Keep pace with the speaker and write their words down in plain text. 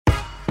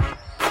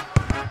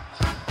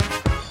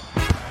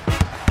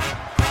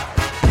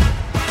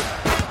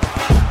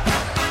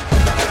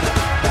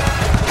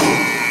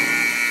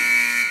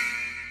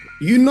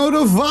You know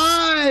the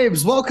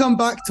vibes. Welcome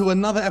back to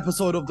another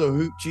episode of the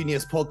Hoop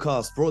Genius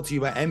podcast, brought to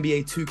you by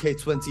NBA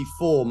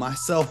 2K24.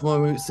 Myself,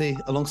 Mo Mutsi,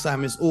 alongside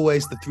me as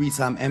always, the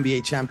three-time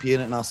NBA champion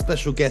and our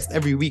special guest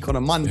every week on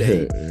a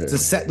Monday to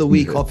set the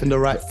week off in the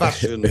right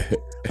fashion.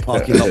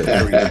 Parking lot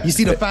Perry. You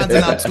see the fans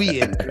are now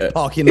tweeting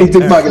parking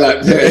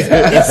lot Perry.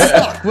 It's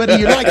stuck, whether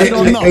you like it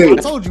or not. I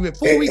told you, we're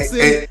 4 weeks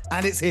in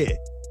and it's here.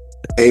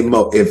 Hey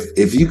Mo,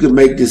 if you can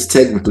make this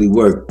technically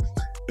work,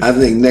 I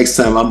think next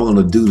time I'm going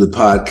to do the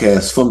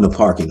podcast from the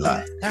parking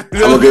lot. I'm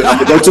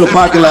gonna go to a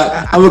parking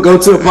lot. I'm going to go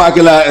to a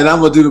parking lot and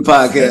I'm going to do the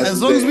podcast.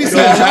 As long as we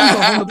say jump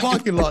from the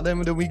parking lot, then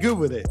we good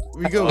with it.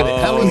 We good with it.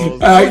 How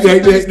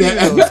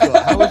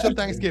was your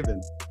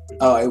Thanksgiving?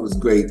 Oh, it was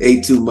great.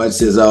 Ate too much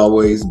as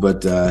always,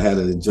 but had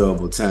an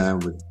enjoyable time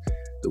with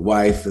the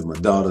wife and my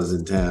daughters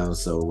in town.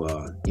 So,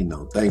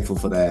 thankful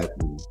for that.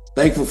 And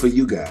thankful for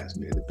you guys,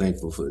 man.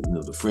 Thankful for,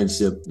 the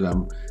friendship that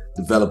I'm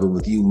developing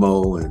with you,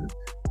 Mo, and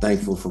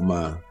thankful for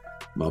my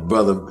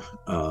brother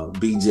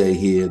BJ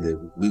here,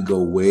 that we go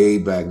way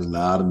back. There's a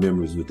lot of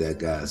memories with that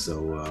guy.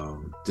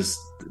 So just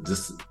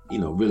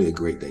really a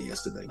great day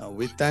yesterday.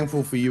 We're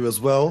thankful for you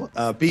as well.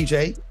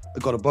 BJ, I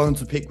got a bone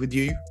to pick with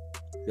you.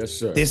 Yes,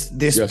 sir. This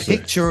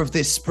picture of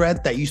this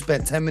spread that you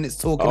spent 10 minutes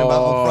talking about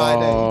on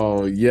Friday.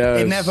 Oh, yes.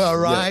 It never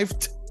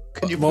arrived. Yes.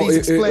 Can you please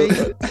explain?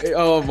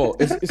 Mo,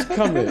 it's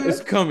coming.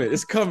 It's coming.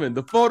 It's coming.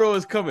 The photo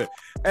is coming.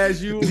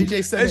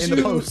 BJ said it in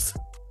the post.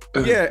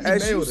 Yeah,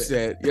 as you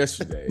said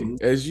yesterday,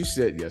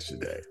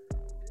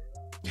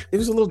 it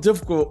was a little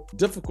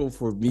difficult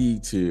for me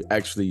to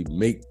actually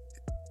make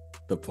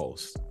the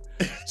post.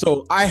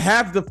 So I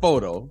have the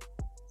photo,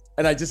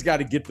 and I just got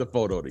to get the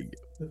photo to you.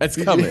 It's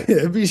coming.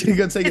 BJ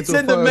gonna take it to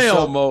in the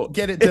mail, Mo.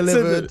 Get it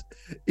delivered.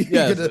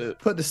 You're gonna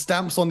put the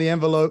stamps on the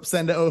envelope,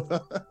 send it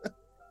over.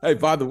 Hey,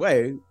 by the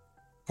way,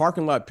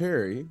 Parking Lot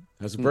Perry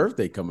has a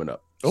birthday coming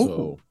up. Oh.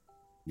 So,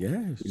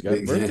 yeah, she's got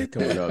a birthday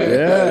coming up.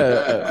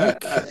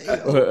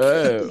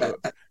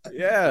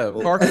 Yeah.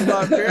 Parking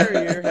Lot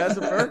Perry here has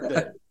a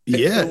birthday.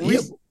 Yeah,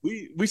 so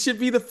we should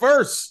be the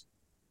first.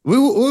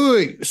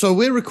 Wait. So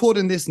we're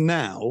recording this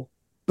now,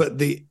 but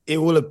it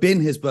will have been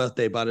his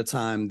birthday by the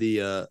time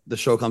the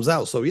show comes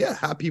out. So yeah,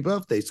 happy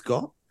birthday,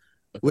 Scott.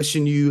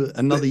 Wishing you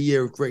another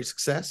year of great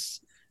success.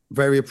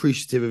 Very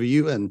appreciative of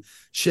you and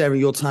sharing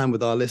your time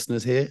with our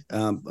listeners here.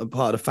 I'm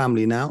part of the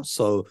family now,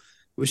 so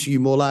wishing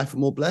you more life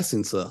and more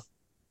blessings, sir.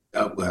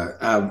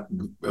 I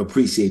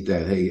appreciate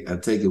that. Hey, I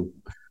take it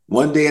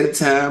one day at a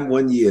time,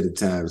 1 year at a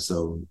time.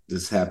 So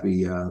just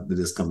happy that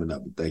it's coming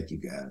up. Thank you,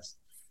 guys.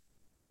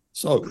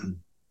 So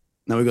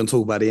now we're going to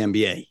talk about the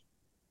NBA.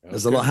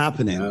 There's a lot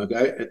happening.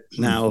 Okay.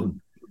 Now,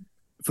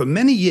 for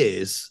many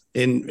years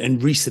in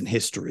recent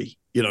history,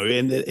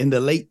 in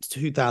the late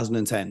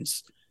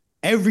 2010s,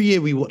 every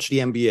year we watched the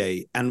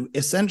NBA, and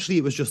essentially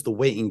it was just a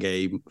waiting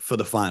game for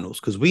the finals,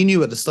 because we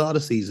knew at the start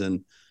of the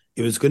season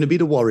it was going to be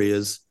the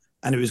Warriors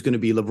and it was going to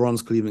be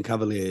LeBron's Cleveland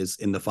Cavaliers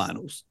in the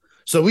finals.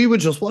 So we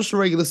would just watch the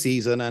regular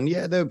season, and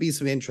yeah, there would be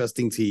some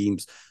interesting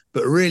teams,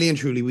 but really and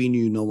truly we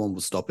knew no one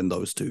was stopping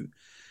those two.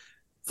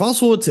 Fast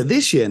forward to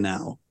this year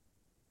now,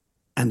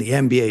 and the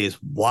NBA is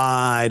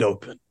wide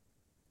open.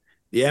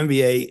 The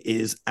NBA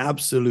is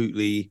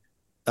absolutely,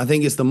 I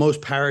think it's the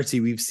most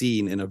parity we've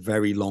seen in a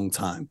very long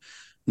time.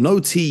 No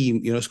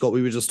team, Scott,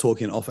 we were just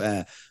talking off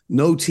air,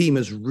 no team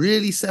has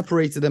really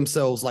separated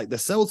themselves like the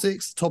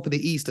Celtics, top of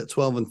the East at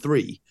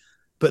 12-3,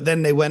 but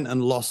then they went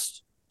and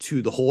lost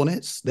to the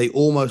Hornets. They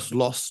almost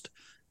lost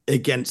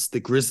against the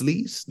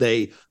Grizzlies.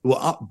 They were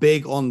up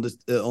big on the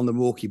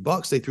Milwaukee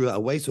Bucks. They threw that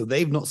away, so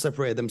they've not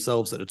separated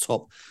themselves at the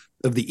top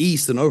of the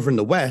East. And over in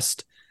the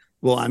West,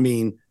 well, I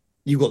mean,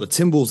 you've got the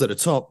Timberwolves at the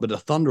top, but the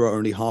Thunder are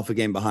only half a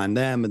game behind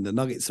them, and the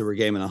Nuggets are a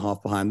game and a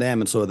half behind them,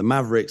 and so are the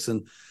Mavericks.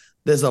 And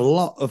there's a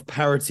lot of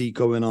parity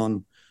going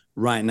on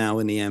right now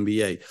in the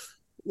NBA.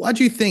 Why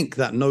do you think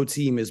that no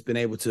team has been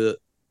able to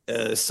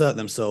assert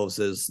themselves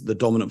as the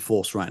dominant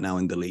force right now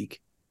in the league?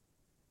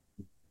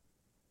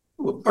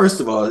 Well, first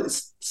of all,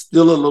 it's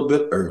still a little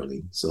bit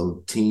early,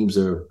 so teams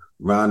are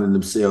rounding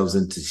themselves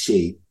into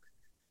shape.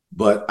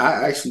 But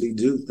I actually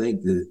do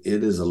think that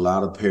it is a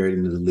lot of parity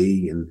in the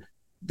league, and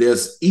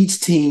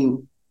each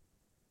team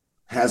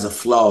has a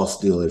flaw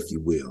still, if you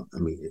will. I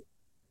mean,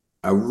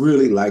 I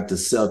really like the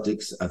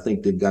Celtics. I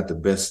think they've got the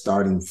best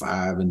starting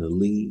five in the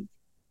league,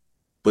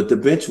 but the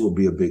bench will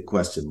be a big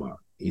question mark.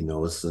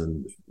 It's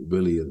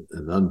really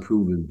an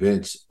unproven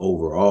bench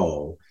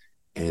overall,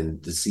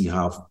 and to see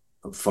how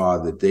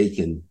far that they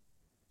can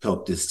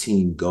help this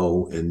team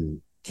go,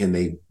 and can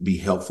they be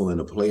helpful in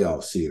a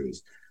playoff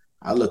series.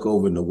 I look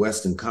over in the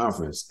Western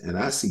Conference and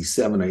I see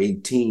 7 or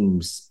 8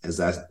 teams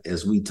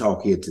as we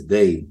talk here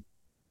today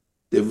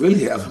that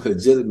really have a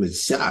legitimate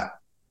shot,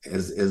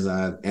 as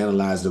I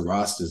analyze the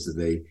rosters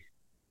today,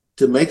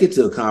 to make it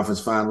to the conference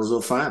finals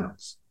or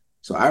finals.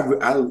 So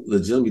I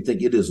legitimately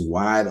think it is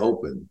wide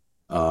open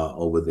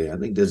over there. I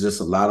think there's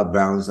just a lot of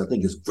balance. I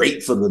think it's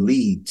great for the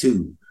league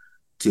too,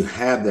 to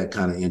have that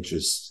kind of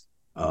interest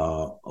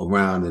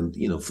around,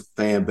 and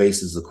fan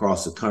bases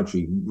across the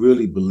country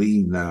really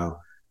believe now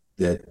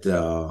that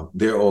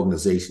their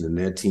organization and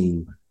their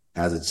team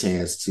has a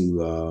chance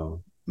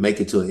to make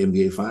it to an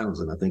NBA Finals,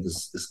 and I think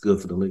it's good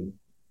for the league.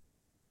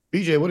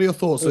 BJ, what are your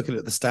thoughts looking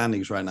at the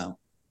standings right now?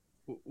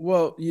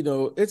 Well,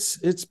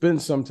 it's been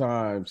some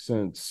time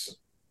since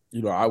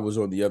I was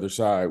on the other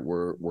side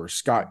where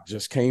Scott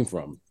just came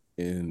from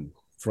in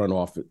front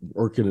office,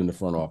 working in the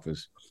front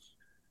office.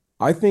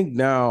 I think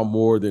now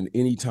more than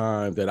any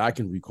time that I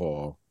can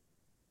recall,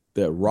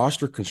 that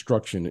roster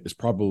construction is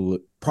probably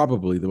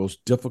the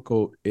most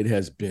difficult it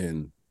has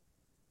been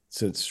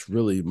since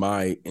really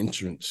my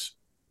entrance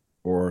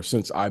or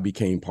since I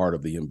became part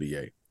of the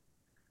NBA.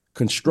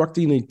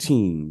 Constructing a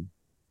team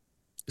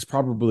is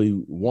probably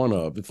one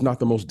of, if not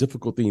the most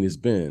difficult thing has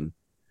been,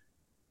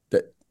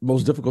 that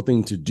most difficult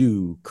thing to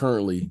do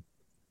currently,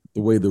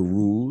 the way the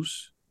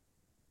rules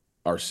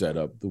are set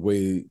up, the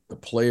way the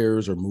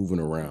players are moving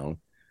around,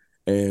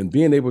 and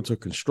being able to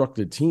construct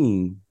a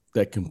team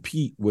that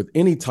compete with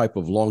any type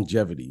of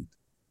longevity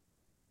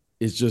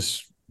is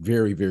just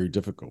very, very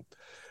difficult.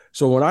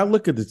 So when I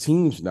look at the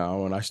teams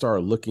now and I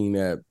start looking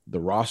at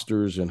the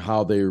rosters and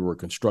how they were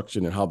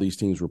constructed and how these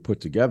teams were put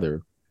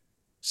together,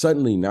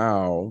 suddenly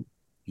now,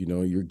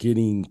 you're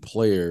getting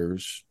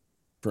players,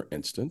 for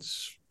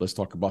instance, let's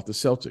talk about the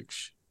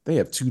Celtics. They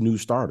have 2 new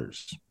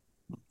starters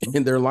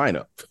in their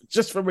lineup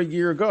just from a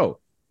year ago.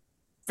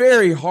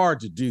 Very hard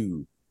to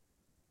do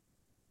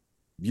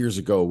years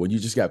ago when you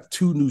just got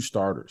 2 new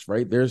starters,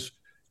 right? There's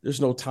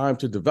no time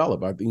to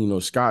develop. I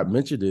think, Scott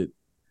mentioned it,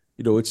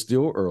 it's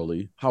still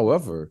early.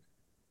 However,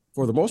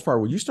 for the most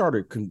part, when you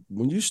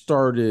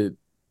started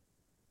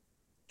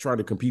trying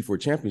to compete for a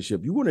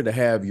championship, you wanted to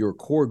have your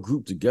core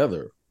group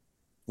together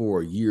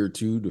for a year or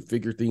two to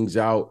figure things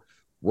out,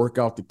 work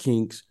out the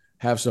kinks,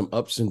 have some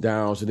ups and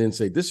downs, and then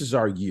say, this is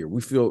our year.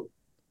 We feel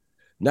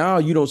now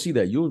you don't see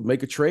that. You'll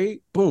make a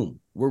trade, boom,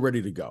 we're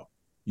ready to go.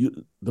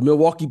 The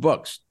Milwaukee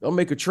Bucks, they'll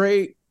make a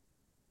trade,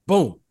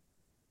 boom.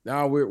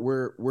 Now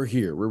we're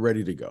here. We're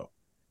ready to go.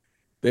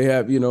 They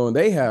have, and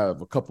they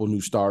have a couple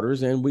new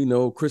starters, and we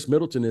know Chris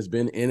Middleton has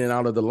been in and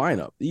out of the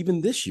lineup. Even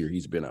this year,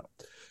 he's been out.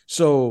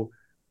 So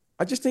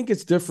I just think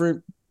it's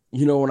different.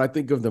 When I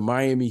think of the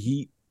Miami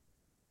Heat,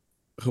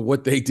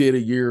 what they did a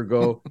year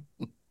ago,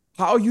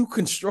 how you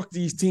construct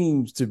these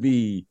teams to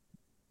be,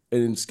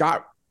 and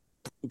Scott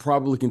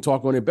probably can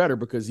talk on it better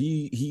because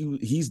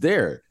he's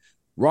there.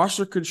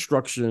 Roster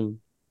construction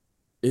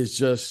is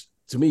just,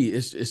 to me,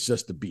 it's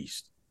just a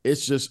beast.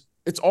 It's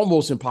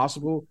almost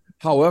impossible.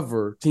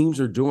 However, teams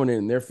are doing it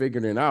and they're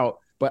figuring it out.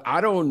 But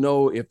I don't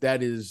know if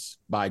that is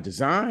by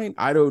design.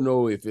 I don't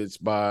know if it's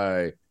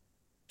by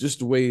just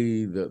the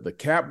way the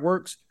cap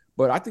works.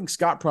 But I think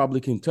Scott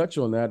probably can touch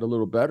on that a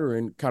little better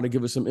and kind of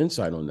give us some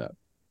insight on that.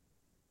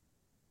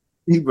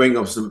 You bring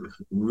up some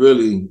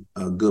really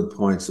good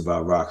points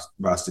about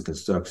roster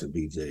construction,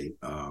 BJ.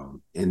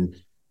 And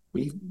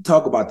when you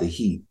talk about the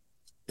Heat,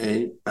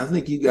 and I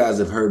think you guys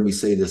have heard me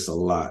say this a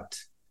lot,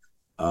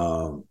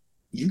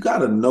 you got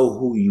to know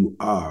who you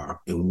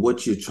are and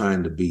what you're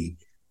trying to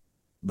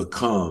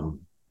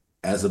become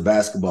as a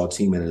basketball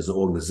team and as an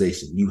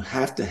organization. You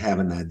have to have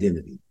an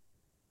identity.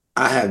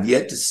 I have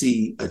yet to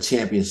see a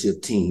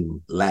championship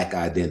team lack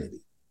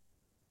identity.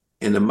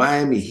 And the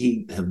Miami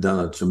Heat have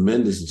done a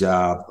tremendous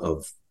job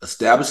of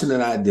establishing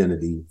an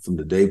identity from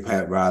the day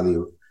Pat Riley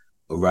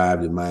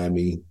arrived in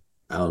Miami.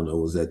 I don't know,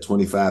 was that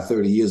 25,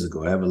 30 years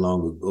ago, however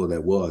long ago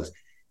that was.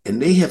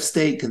 And they have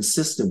stayed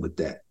consistent with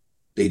that.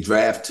 They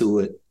draft to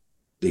it,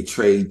 they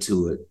trade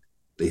to it,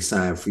 they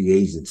sign free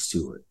agents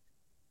to it.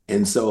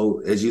 And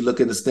so as you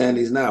look at the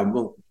standings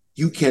now,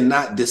 you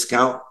cannot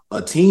discount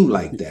a team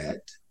like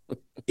that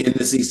in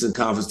this Eastern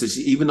Conference this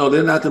year, even though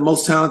they're not the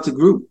most talented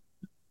group.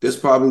 There's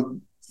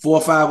probably 4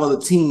 or 5 other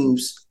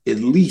teams, at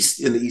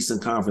least in the Eastern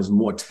Conference,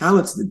 more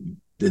talented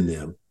than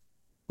them.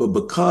 But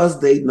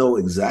because they know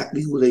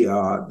exactly who they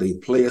are, they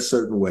play a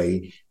certain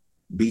way.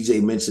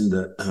 BJ mentioned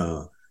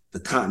the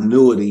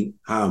continuity,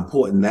 how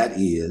important that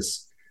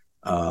is,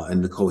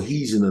 and the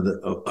cohesion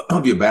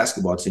of your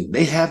basketball team.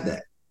 They have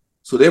that.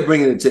 So they're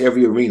bringing it to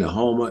every arena,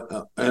 home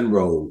and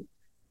road.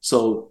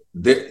 So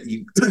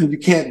you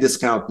can't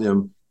discount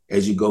them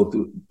as you go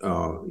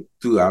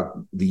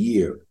throughout the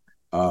year.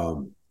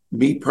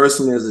 Me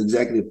personally, as an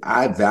executive,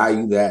 I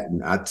value that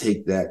and I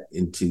take that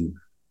into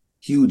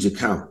huge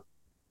account.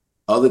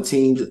 Other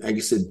teams, like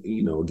you said,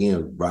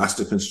 again,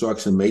 roster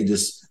construction may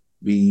just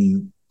be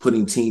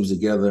putting teams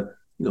together,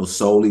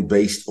 solely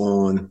based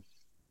on,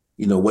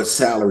 what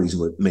salaries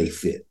may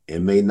fit,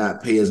 and may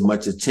not pay as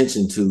much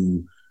attention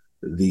to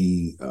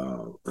the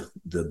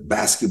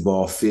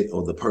basketball fit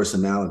or the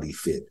personality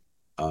fit.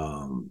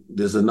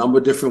 There's a number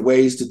of different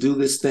ways to do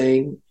this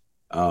thing,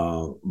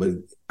 but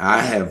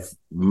I have,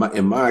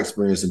 in my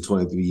experience in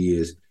 23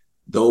 years,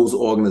 those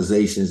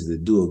organizations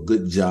that do a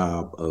good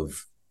job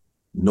of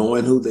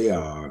knowing who they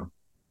are,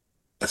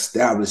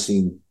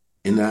 establishing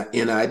an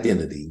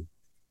identity,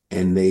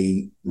 and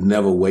they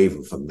never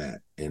waver from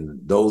that.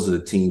 And those are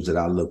the teams that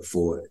I look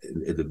for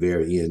at the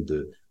very end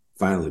to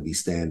finally be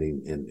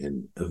standing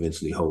and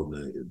eventually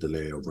holding the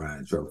Larry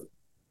O'Brien trophy.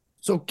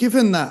 So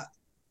given that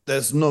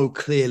there's no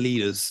clear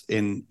leaders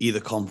in either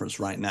conference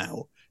right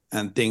now.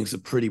 And things are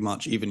pretty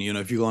much even,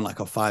 if you go on like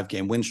a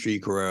 5-game win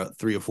streak or a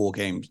 3 or 4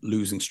 game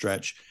losing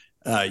stretch,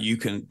 you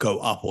can go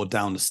up or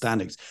down the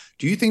standings.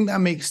 Do you think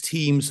that makes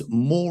teams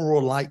more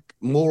or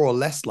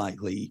less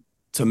likely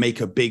to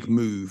make a big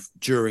move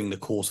during the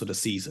course of the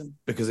season?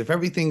 Because if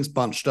everything's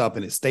bunched up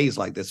and it stays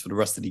like this for the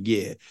rest of the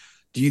year,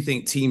 do you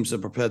think teams are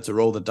prepared to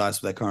roll the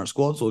dice with their current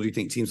squads, or do you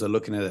think teams are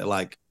looking at it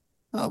like,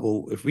 oh,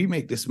 well, if we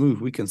make this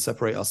move, we can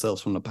separate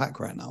ourselves from the pack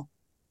right now?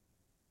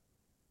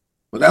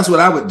 Well, that's what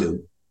I would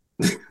do.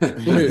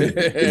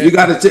 If you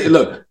got to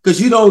look, because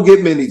you don't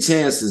get many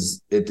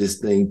chances at this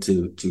thing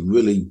to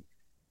really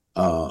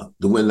to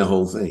win the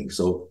whole thing.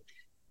 So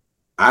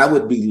I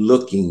would be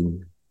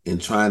looking and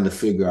trying to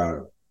figure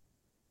out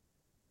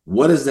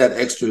what is that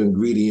extra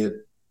ingredient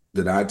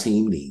that our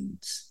team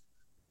needs.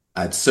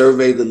 I'd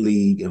survey the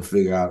league and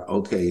figure out,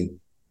 okay,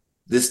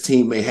 this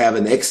team may have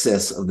an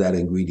excess of that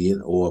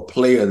ingredient or a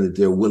player that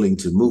they're willing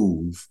to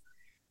move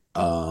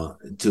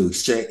to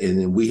exchange, and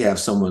then we have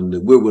someone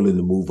that we're willing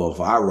to move off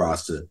our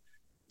roster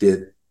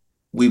that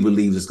we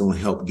believe is going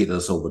to help get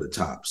us over the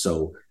top.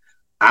 So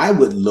I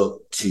would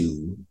look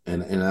to,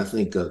 and I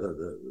think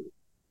a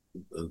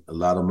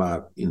lot of my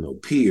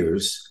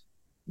peers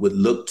would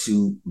look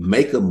to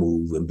make a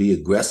move and be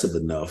aggressive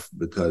enough,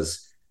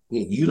 because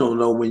you don't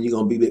know when you're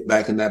going to be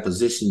back in that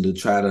position to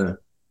try to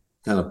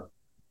kind of,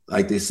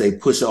 like they say,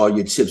 push all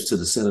your chips to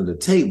the center of the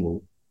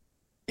table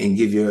and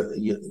give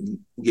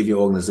your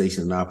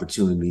organization an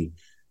opportunity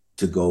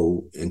to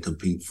go and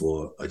compete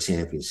for a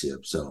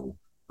championship. So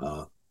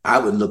I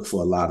would look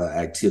for a lot of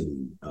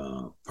activity,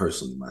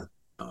 personally,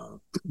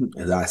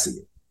 as I see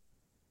it.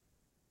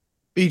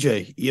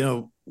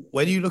 BJ,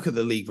 when you look at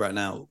the league right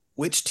now,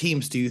 which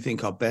teams do you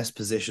think are best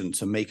positioned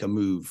to make a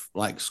move,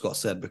 like Scott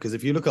said? Because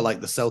if you look at like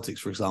the Celtics,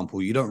 for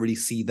example, you don't really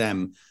see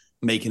them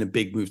making a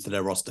big move to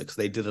their roster because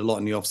they did a lot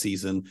in the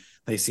offseason.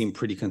 They seem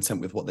pretty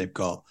content with what they've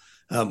got.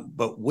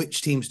 But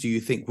which teams do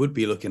you think would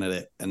be looking at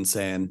it and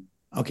saying,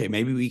 okay,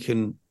 maybe we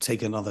can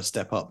take another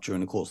step up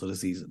during the course of the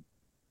season?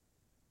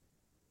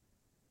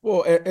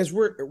 Well, as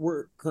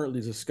we're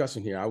currently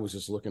discussing here, I was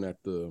just looking at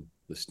the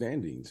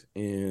standings.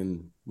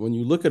 And when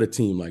you look at a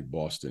team like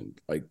Boston,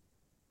 like,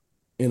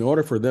 in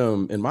order for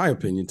them, in my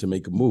opinion, to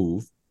make a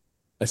move,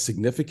 a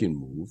significant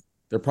move,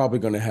 they're probably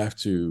going to have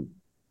to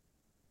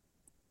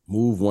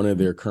move one of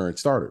their current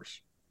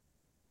starters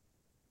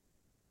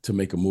to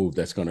make a move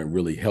that's going to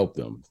really help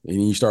them.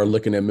 And you start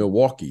looking at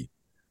Milwaukee,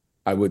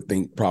 I would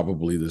think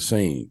probably the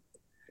same.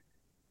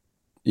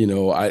 When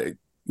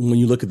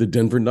you look at the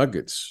Denver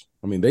Nuggets,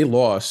 they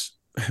lost.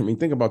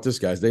 Think about this,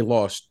 guys. They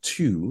lost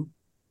 2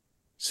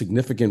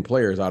 significant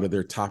players out of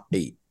their top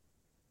 8.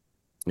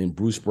 And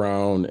Bruce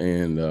Brown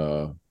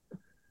and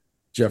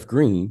Jeff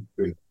Green.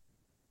 Great.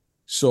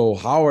 So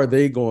how are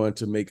they going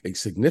to make a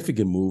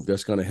significant move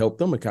that's going to help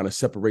them and kind of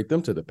separate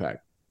them to the pack?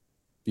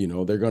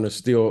 They're going to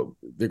still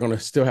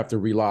have to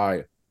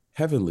rely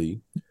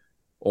heavily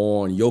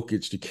on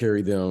Jokic to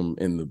carry them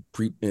in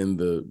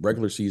the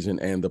regular season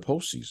and the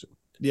postseason.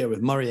 Yeah,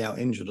 with Murray out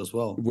injured as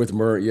well. With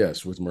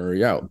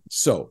Murray out.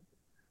 So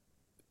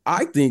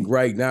I think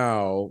right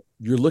now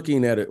you're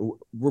looking at it.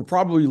 We're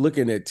probably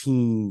looking at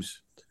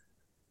teams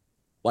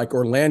like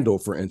Orlando,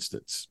 for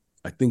instance.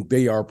 I think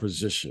they are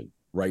positioned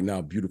right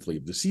now beautifully.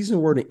 If the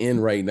season were to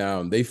end right now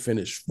and they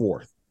finish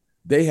 4th,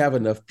 they have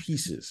enough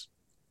pieces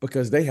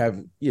because they have,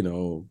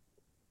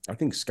 I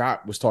think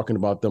Scott was talking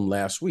about them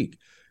last week.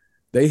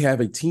 They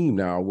have a team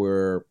now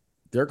where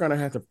they're going to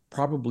have to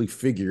probably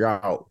figure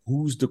out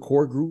who's the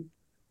core group,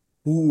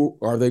 who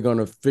are they going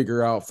to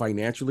figure out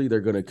financially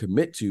they're going to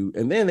commit to,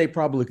 and then they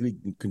probably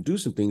can do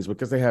some things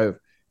because they have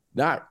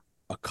not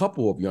a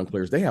couple of young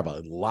players. They have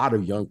a lot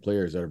of young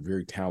players that are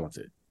very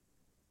talented,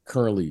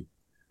 currently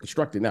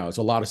constructed. Now, it's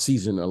a lot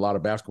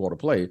of basketball to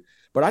play,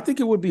 but I think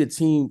it would be a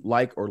team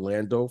like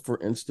Orlando, for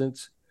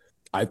instance.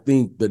 I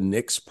think the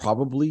Knicks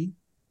probably,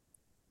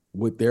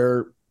 with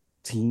their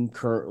team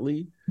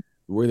currently,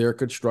 where they're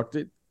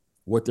constructed,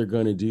 what they're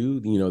going to do.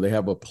 They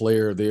have a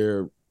player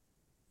there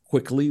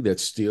quickly that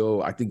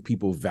still, I think,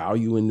 people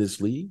value in this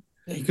league.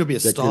 He could be a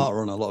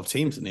starter on a lot of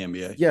teams in the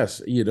NBA.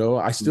 Yes,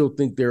 I still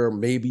think there are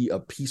maybe a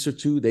piece or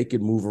two they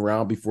could move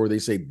around before they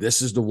say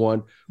this is the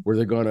one where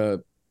they're gonna,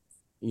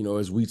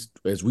 as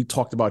we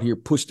talked about here,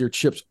 push their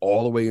chips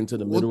all the way into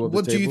the middle of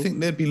the table. What do you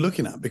think they'd be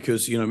looking at?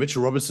 Because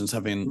Mitchell Robinson's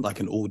having like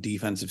an all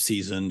defensive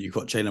season. You've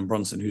got Jalen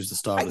Brunson, who's the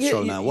star of the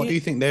show now. What do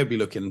you think they'd be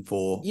looking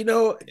for?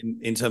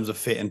 In terms of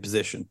fit and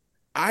position.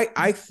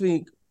 I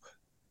think.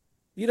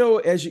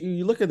 As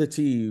you look at the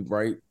team,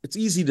 right, it's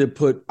easy to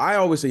put, I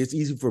always say it's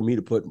easy for me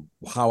to put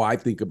how I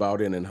think about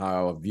it and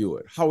how I view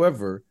it.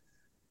 However,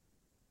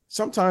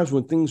 sometimes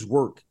when things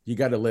work, you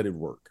got to let it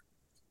work.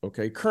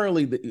 Okay.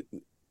 Currently,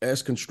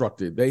 as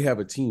constructed, they have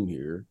a team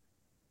here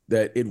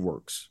that it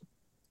works.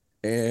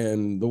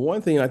 And the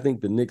one thing I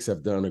think the Knicks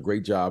have done a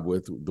great job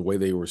with the way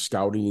they were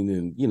scouting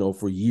and,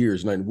 for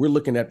years, and we're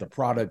looking at the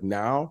product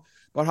now,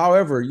 but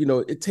however,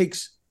 it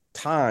takes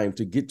time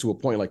to get to a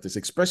point like this,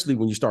 especially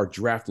when you start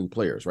drafting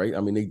players, right?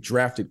 They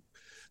drafted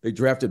They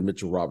drafted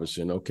Mitchell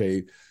Robinson.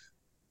 Okay.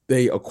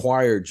 They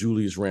acquired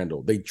Julius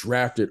Randle. They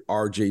drafted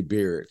RJ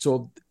Barrett.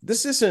 So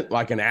this isn't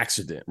like an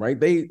accident, right?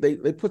 They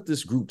put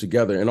this group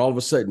together, and all of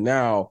a sudden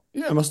now,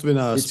 it must have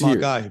been a smart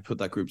guy who put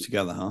that group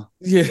together, huh?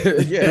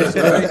 Yeah.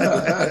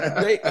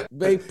 So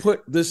they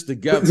put this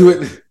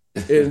together,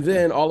 and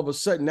then all of a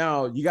sudden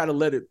now you got to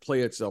let it play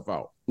itself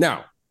out.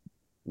 Now,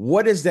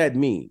 what does that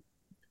mean?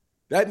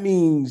 That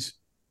means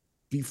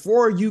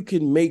before you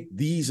can make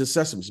these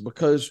assessments,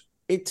 because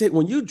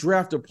when you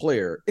draft a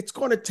player, it's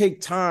going to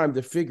take time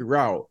to figure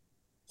out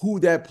who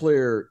that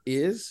player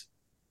is,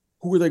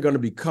 who are they going to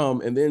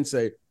become, and then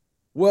say,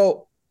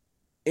 well,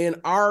 in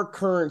our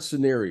current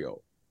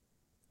scenario,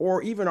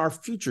 or even our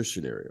future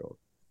scenario,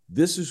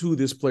 this is who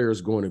this player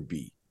is going to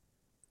be.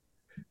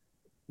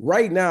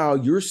 Right now,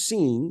 you're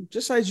seeing,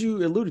 just as you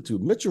alluded to,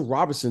 Mitchell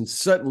Robinson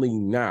suddenly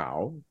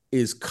now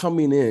is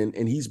coming in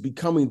and he's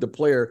becoming the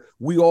player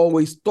we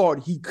always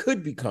thought he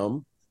could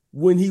become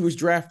when he was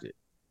drafted.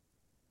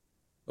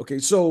 Okay,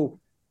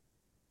 so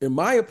in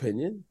my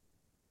opinion,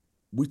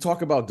 we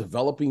talk about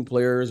developing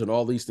players and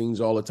all these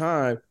things all the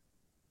time.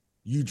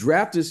 You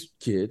draft this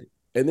kid,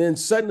 and then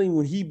suddenly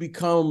when he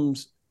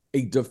becomes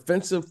a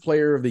defensive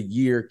player of the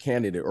year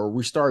candidate, or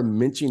we start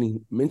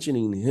mentioning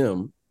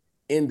him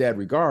in that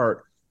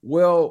regard,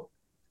 well,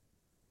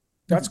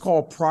 that's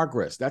called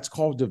progress. That's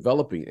called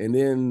developing. And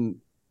then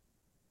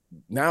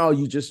now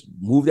you just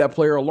move that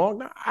player along?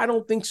 No, I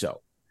don't think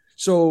so.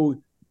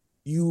 So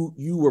you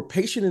were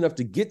patient enough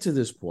to get to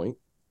this point.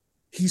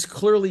 He's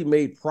clearly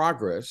made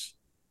progress.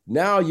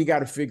 Now you got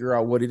to figure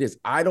out what it is.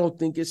 I don't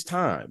think it's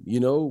time.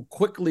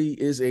 Quickly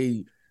is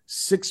a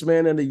 6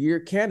 man of the year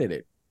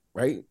candidate,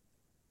 right?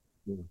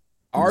 Yeah.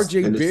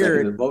 RJ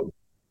Barrett.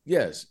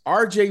 Yes.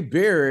 RJ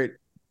Barrett.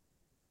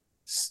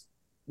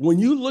 When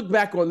you look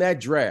back on that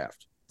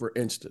draft, for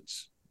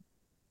instance,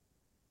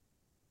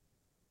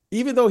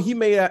 even though he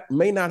may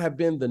not have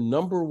been the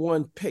number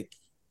one pick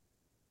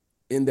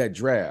in that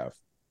draft,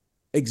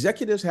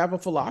 executives have a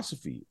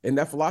philosophy. And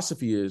that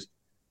philosophy is,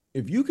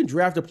 if you can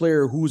draft a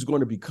player who's going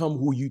to become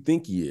who you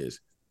think he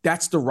is,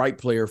 that's the right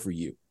player for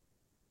you.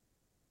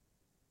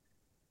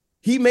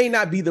 He may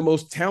not be the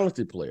most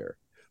talented player,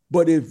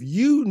 but if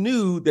you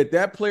knew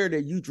that player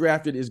that you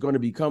drafted is going to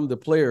become the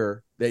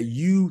player that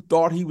you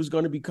thought he was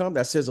going to become,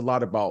 that says a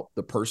lot about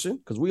the person,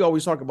 because we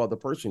always talk about the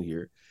person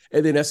here,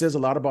 and then that says a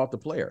lot about the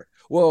player.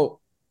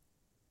 Well,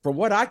 from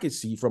what I could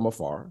see from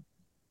afar,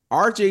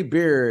 RJ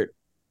Barrett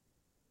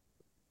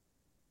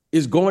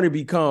is going to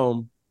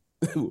become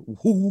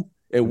who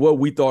and what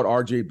we thought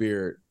RJ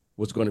Barrett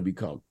was going to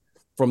become.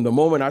 From the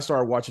moment I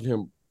started watching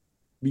him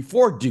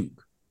before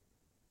Duke,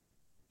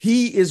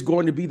 he is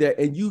going to be that,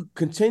 and you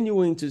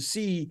continuing to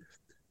see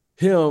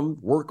him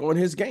work on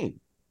his game.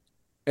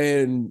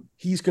 And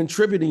he's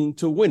contributing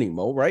to winning,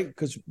 Mo, right?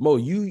 Because, Mo,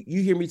 you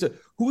hear me say,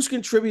 who's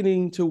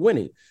contributing to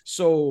winning?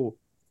 So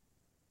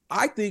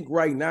I think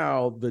right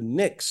now the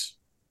Knicks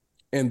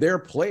and their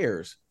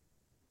players,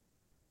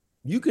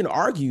 you can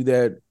argue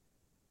that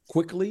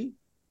quickly,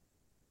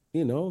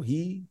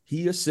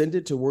 he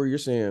ascended to where you're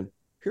saying,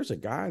 here's a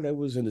guy that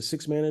was in the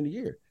 6 man of the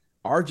year.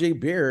 RJ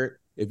Barrett,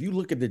 if you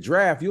look at the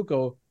draft, you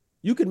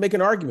can make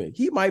an argument.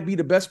 He might be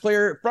the best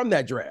player from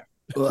that draft.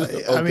 Well,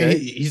 okay. I mean,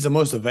 he's the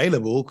most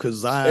available because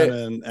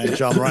Zion and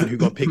John Morant, who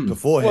got picked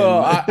before him.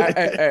 Well,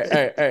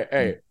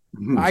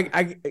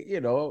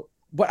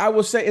 but I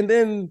will say, and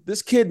then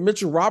this kid,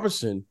 Mitchell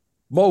Robinson,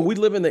 Mo, we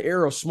live in the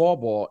era of small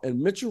ball, and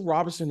Mitchell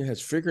Robinson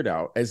has figured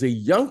out as a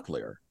young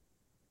player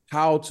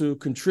how to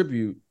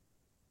contribute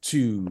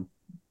to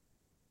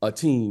a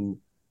team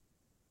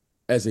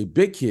as a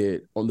big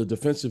kid on the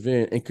defensive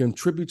end and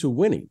contribute to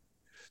winning.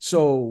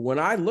 So when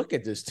I look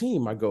at this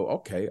team, I go,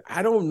 okay,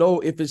 I don't know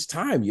if it's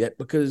time yet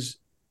because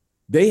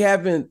they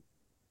haven't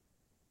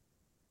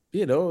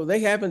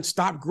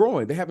stopped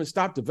growing. They haven't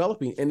stopped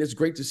developing. And it's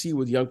great to see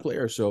with young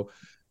players. So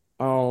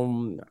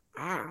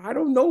I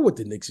don't know what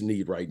the Knicks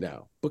need right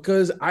now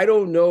because I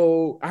don't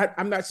know.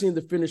 I'm not seeing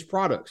the finished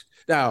products.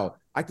 Now,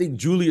 I think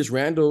Julius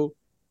Randle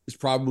is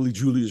probably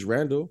Julius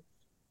Randle.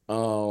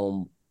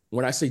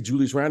 When I say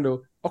Julius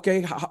Randle,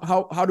 okay,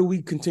 how do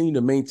we continue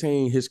to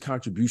maintain his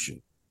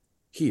contribution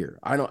here?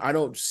 I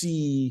don't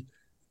see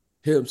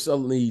him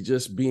suddenly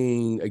just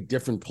being a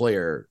different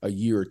player a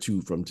year or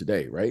two from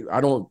today, right?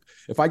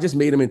 If I just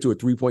made him into a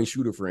 3-point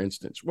shooter, for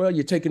instance, well,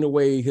 you're taking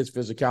away his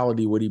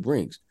physicality, what he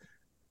brings.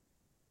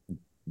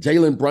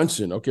 Jalen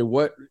Brunson, okay,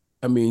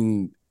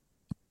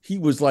 he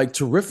was like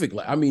terrific.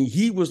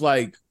 He was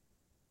like,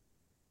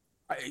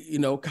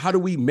 how do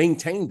we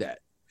maintain that?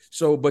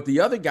 So, but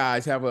the other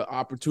guys have an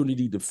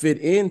opportunity to fit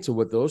into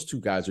what those two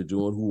guys are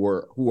doing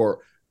who are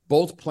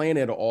both playing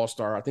at an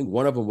all-star. I think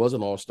one of them was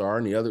an all-star,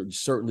 and the other,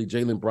 certainly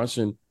Jalen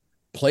Brunson,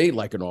 played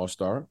like an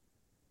all-star.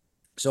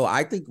 So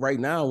I think right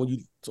now, when you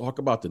talk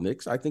about the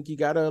Knicks, I think you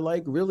got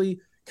to really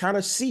kind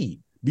of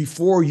see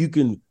before you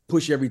can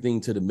push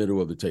everything to the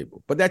middle of the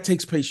table. But that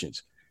takes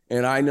patience.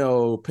 And I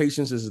know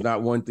patience is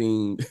not one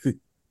thing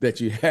that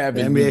you have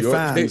The in New NBA York.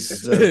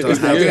 fans don't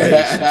have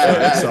patience,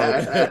 right?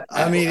 So,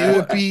 I mean, it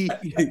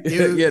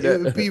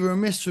would be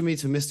remiss for me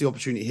to miss the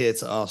opportunity here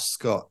to ask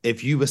Scott,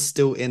 if you were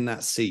still in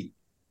that seat,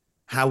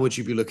 how would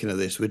you be looking at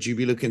this? Would you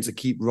be looking to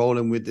keep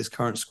rolling with this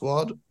current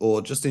squad,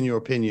 or just in your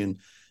opinion,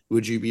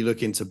 would you be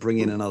looking to bring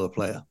in another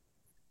player?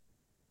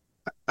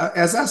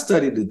 As I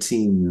study the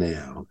team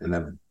now, and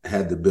I've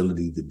had the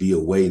ability to be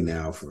away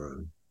now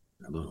for,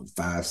 I don't know,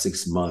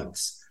 5-6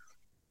 months.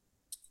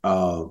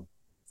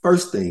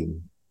 First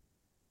thing,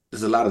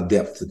 there's a lot of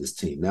depth to this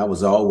team. That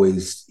was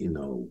always,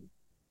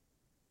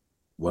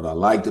 what I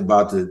liked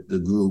about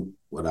the group,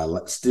 what I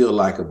still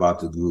like about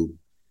the group.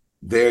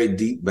 Very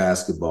deep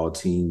basketball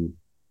team,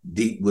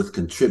 deep with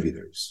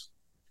contributors.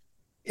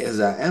 As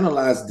I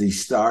analyzed the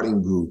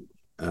starting group,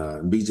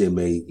 BJ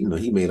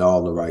made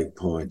all the right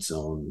points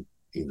on,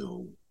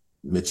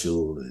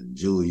 Mitchell and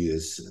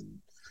Julius and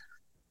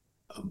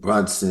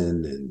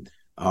Brunson and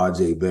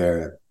RJ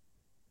Barrett.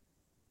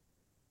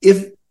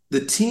 If the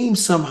team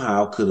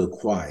somehow could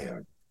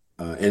acquire,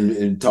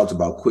 and talked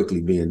about quickly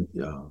being,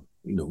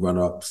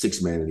 runner-up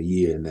 6th man of the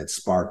year and that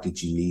spark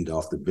that you need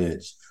off the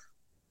bench.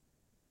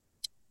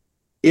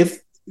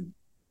 If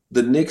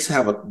the Knicks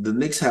have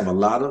a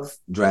lot of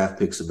draft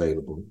picks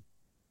available,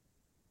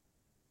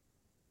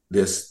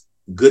 there's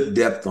good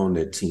depth on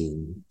their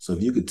team. So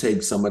if you could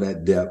take some of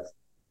that depth,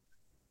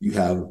 you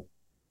have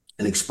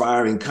an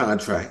expiring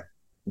contract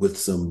with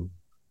some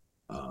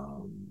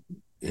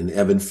in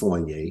Evan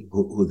Fournier,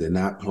 who they're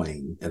not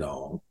playing at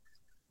all,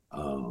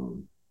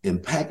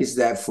 and package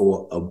that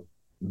for a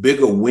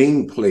bigger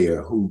wing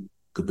player who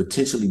could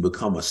potentially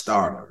become a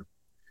starter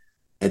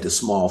at the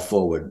small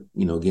forward.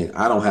 Again,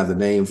 I don't have the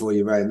name for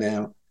you right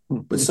now,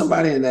 but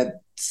somebody in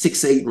that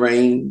 6'8"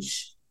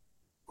 range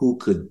who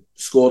could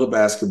score the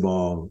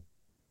basketball,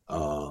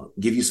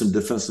 give you some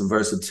defensive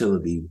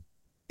versatility,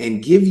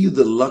 and give you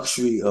the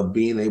luxury of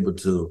being able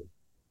to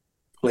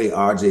play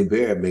RJ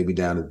Barrett maybe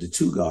down at the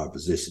 2-guard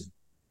position.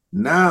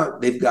 Now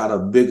they've got a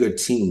bigger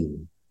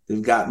team. They've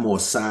got more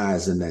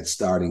size in that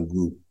starting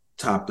group,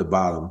 top to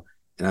bottom.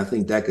 And I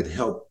think that could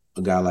help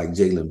a guy like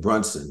Jalen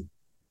Brunson,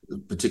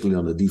 particularly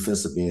on the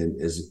defensive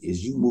end, as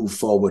you move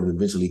forward and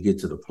eventually get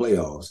to the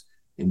playoffs.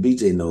 And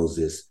BJ knows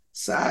this.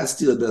 Size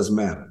still does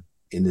matter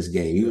in this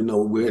game. Even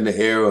though we're in the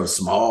era of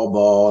small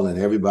ball and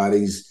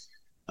everybody's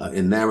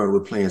enamored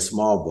with playing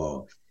small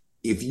ball.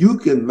 If you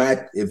can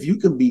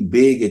be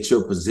big at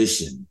your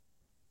position,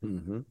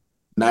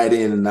 night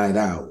in and night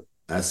out,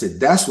 I said,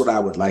 that's what I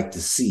would like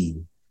to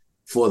see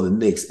for the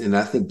Knicks. And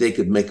I think they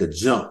could make a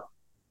jump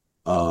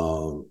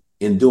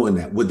in doing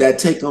that. Would that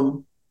take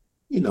them,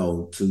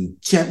 to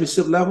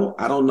championship level?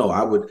 I don't know.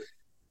 I would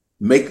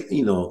make,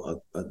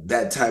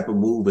 that type of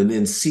move and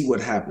then see what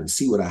happens,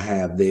 see what I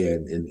have there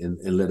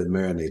and let it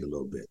marinate a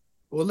little bit.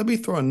 Well, let me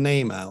throw a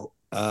name out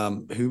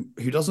who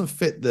doesn't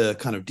fit the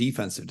kind of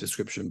defensive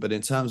description, but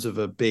in terms of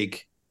a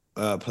big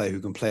player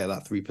who can play at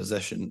that 3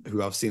 possession,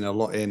 who I've seen a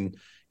lot in,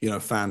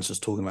 fans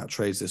just talking about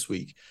trades this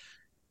week.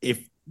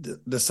 If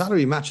the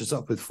salary matches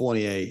up with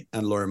Fournier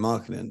and Lauri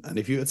Markkanen, and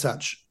if you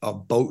attach a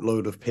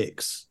boatload of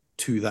picks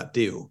to that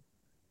deal,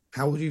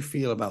 how would you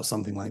feel about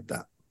something like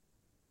that?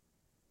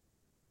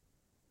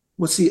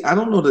 Well, see, I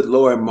don't know that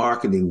Lauri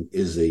Markkanen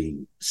is a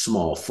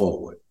small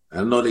forward.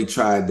 I know they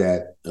tried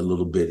that a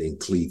little bit in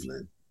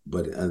Cleveland,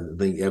 but I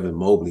think Evan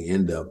Mobley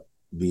ended up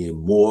being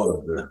more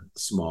of the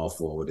small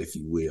forward, if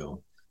you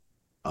will.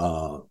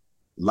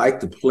 Like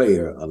the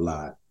player a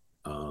lot,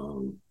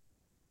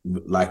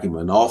 like him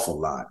an awful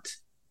lot.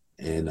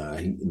 And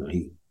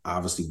he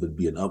obviously would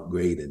be an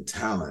upgrade in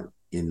talent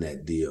in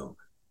that deal.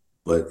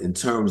 But in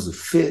terms of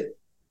fit,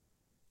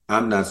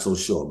 I'm not so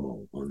sure,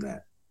 Mo, on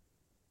that.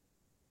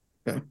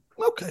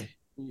 Okay.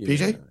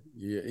 PJ?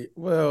 Yeah.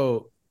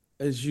 Well,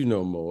 as you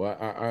know, Mo,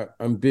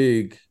 I'm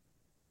big.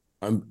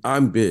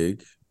 I'm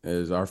big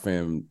as our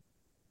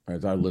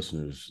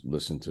listeners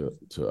listen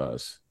to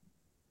us.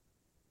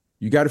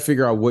 You got to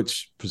figure out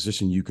which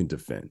position you can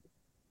defend.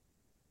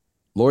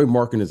 Lauri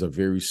Markkanen is a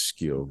very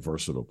skilled,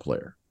 versatile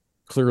player.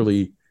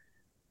 Clearly,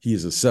 he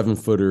is a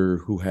 7-footer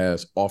who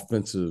has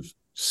offensive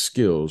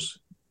skills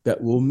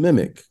that will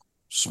mimic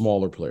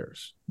smaller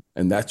players.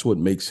 And that's what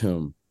makes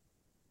him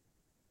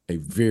a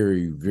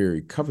very,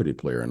 very coveted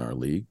player in our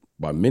league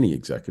by many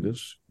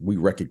executives. We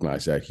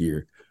recognize that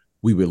here.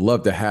 We would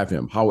love to have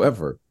him.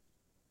 However,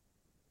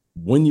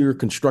 when you're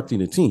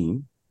constructing a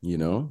team,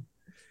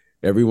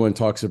 everyone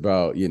talks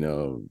about, he's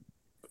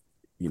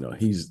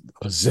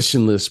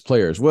positionless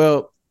players.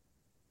 Well,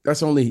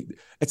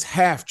 it's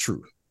half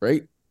true,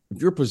 right?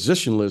 If you're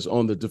positionless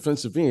on the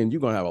defensive end, you're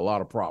going to have a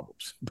lot of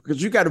problems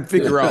because you got to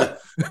figure out.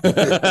 That's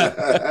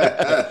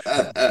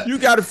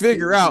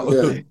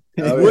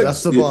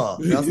the bar.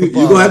 You're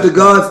going to have to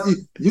guard.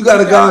 You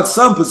got to guard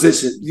some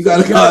position. You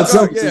got to guard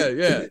some position.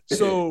 Yeah.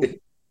 So,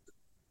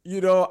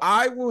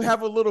 I will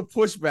have a little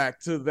pushback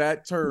to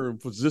that term,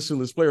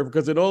 positionless player,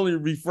 because it only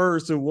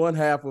refers to one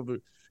half of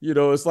it.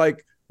 It's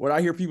like when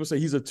I hear people say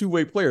he's a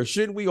two-way player.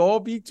 Shouldn't we all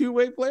be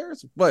two-way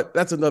players? But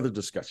that's another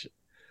discussion.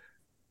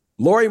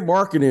 Lauri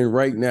Markkanen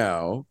right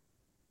now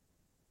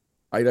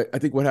I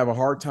think would have a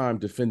hard time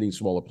defending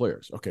smaller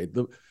players. Okay,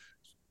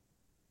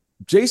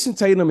 Jason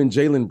Tatum and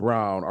Jaylen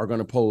Brown are going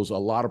to pose a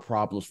lot of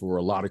problems for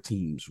a lot of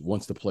teams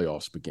once the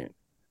playoffs begin,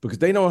 because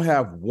they don't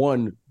have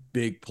one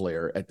big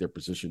player at their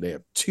position. They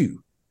have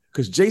two,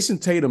 because Jason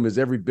Tatum is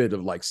every bit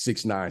of like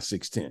 6'9",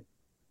 6'10".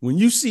 When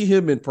you see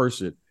him in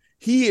person,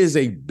 he is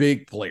a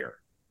big player.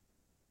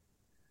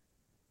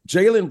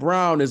 Jaylen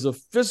Brown is a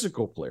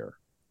physical player.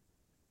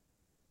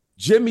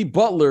 Jimmy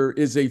Butler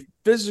is a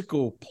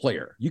physical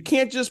player. You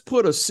can't just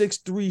put a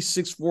 6'3",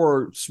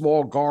 6'4"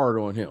 small guard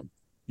on him.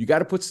 You got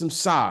to put some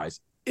size.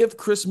 If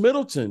Chris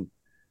Middleton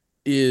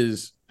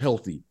is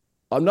healthy,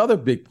 another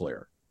big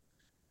player.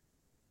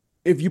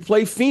 If you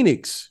play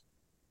Phoenix,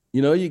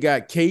 you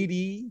got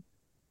KD,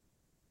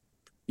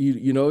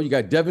 you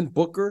got Devin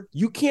Booker.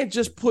 You can't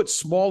just put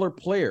smaller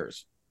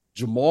players.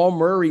 Jamal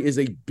Murray is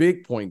a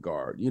big point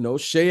guard.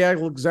 Shea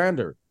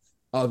Alexander,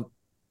 a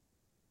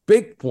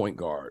big point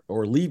guard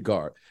or lead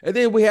guard. And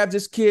then we have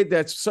this kid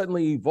that's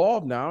suddenly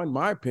evolved now, in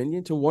my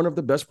opinion, to one of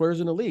the best players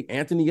in the league,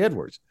 Anthony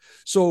Edwards.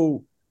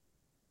 So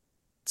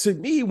to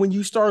me, when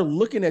you start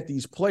looking at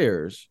these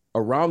players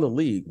around the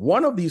league,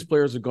 one of these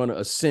players are going to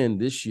ascend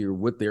this year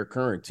with their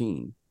current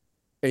team,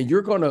 and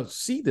you're going to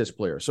see this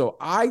player. So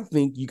I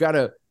think you got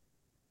to,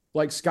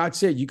 like Scott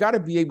said, you got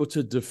to be able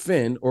to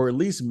defend, or at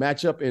least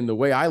match up in the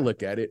way I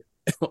look at it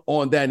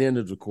on that end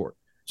of the court.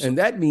 And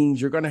that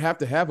means you're going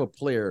to have a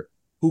player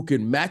who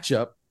can match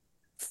up,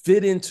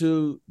 fit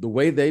into the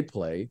way they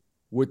play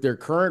with their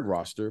current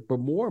roster, but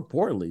more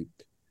importantly,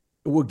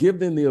 it will give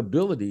them the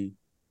ability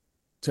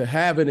to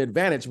have an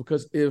advantage,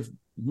 because if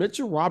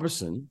Mitchell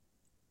Robinson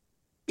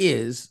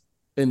is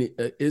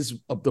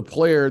the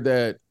player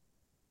that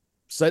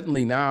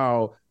suddenly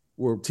now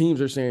where teams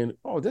are saying,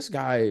 oh, this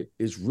guy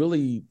is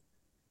really,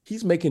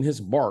 he's making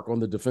his mark on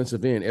the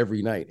defensive end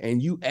every night,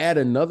 and you add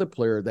another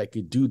player that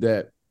could do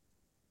that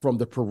from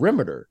the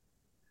perimeter,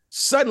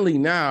 suddenly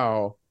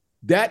now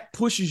that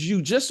pushes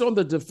you just on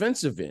the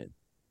defensive end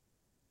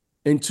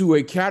into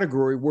a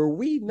category where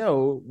we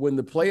know when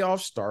the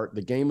playoffs start,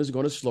 the game is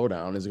going to slow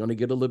down, is going to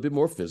get a little bit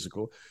more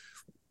physical.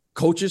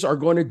 Coaches are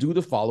going to do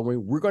the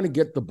following. We're going to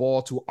get the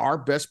ball to our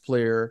best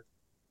player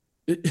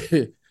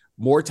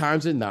more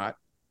times than not,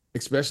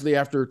 especially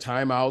after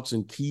timeouts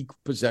and key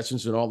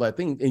possessions and all that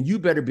thing. And you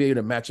better be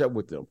able to match up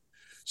with them.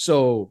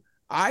 So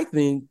I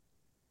think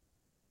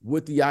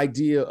with the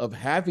idea of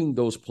having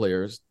those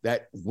players,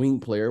 that wing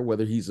player,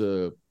 whether he's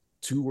a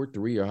 2 or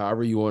 3 or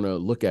however you want to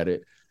look at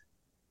it,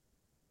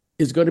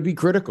 is going to be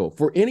critical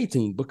for any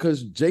team,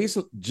 because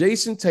Jason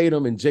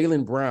Tatum and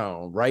Jaylen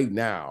Brown right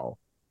now,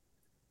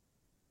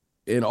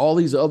 and all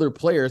these other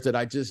players that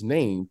I just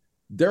named,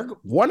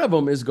 one of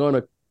them is going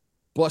to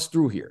bust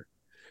through here.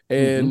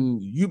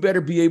 And you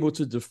better be able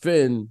to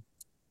defend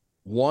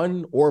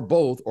one or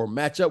both or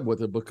match up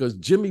with it, because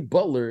Jimmy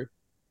Butler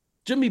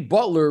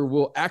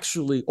will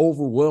actually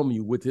overwhelm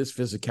you with his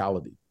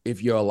physicality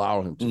if you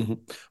allow him to.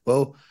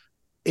 Well,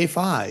 if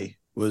I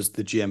was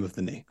the GM of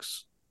the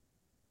Knicks,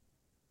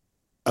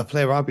 a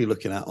player I'd be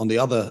looking at on the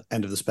other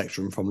end of the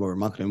spectrum from Lauri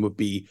Markkanen would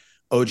be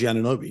OG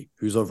Anunoby,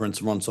 who's over in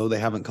Toronto. They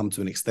haven't come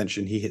to an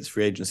extension. He hits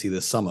free agency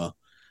this summer.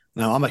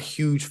 Now, I'm a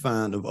huge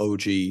fan of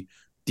OG.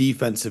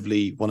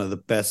 Defensively, one of the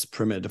best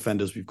perimeter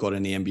defenders we've got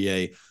in the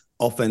NBA.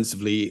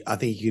 Offensively, I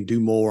think he can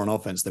do more on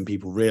offense than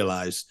people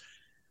realize.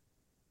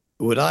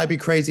 Would I be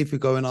crazy for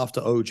going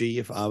after OG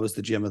if I was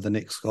the GM of the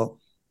Knicks, Scott?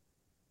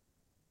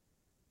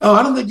 Oh,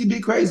 I don't think you'd be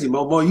crazy,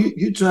 Momo.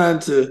 You trying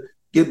to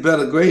get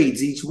better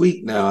grades each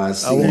week now. I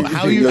see.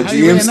 How your how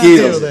GM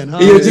skills. Then, huh?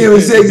 Your GM,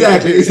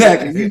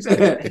 exactly.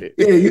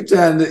 You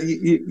trying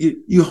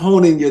to you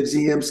honing your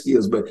GM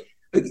skills, but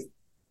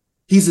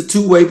he's a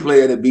two-way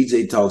player that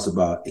BJ talks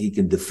about. He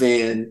can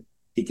defend.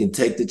 He can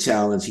take the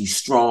challenge. He's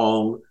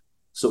strong,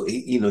 so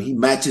he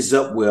matches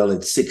up well at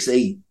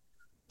 6'8"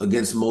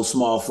 against most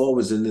small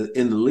forwards in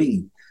the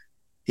league.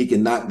 He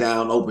can knock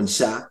down open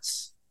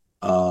shots.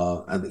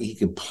 I think he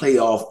can play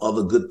off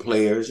other good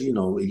players.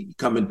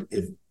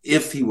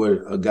 If he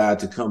were a guy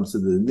to come to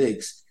the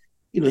Knicks,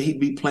 he'd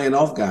be playing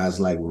off guys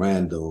like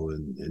Randall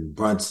and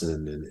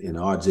Brunson and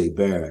RJ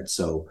Barrett.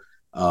 So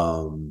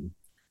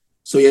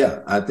yeah,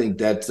 I think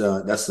that's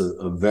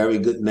a very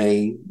good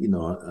name.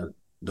 I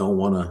don't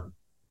want to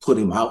put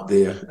him out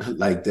there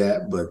like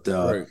that, but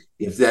right.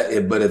 if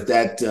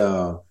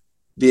that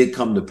did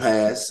come to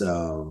pass,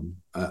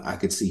 I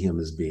could see him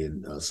as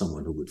being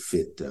someone who would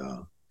fit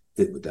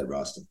with that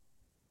roster.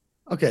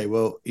 Okay,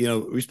 well,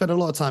 we spent a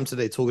lot of time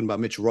today talking about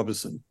Mitchell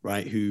Robinson,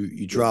 right, who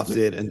you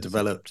drafted and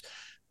developed.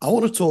 I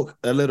want to talk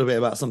a little bit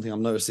about something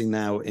I'm noticing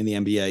now in the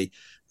NBA,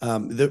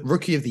 the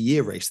Rookie of the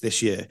Year race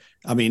this year.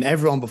 I mean,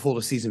 everyone before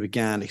the season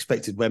began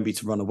expected Wemby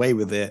to run away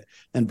with it.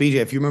 And BJ,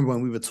 if you remember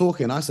when we were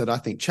talking, I said, I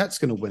think Chet's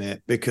going to win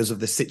it because of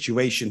the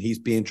situation he's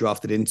being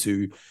drafted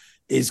into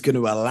is going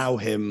to allow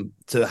him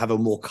to have a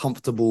more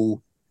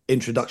comfortable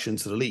introduction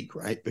to the league,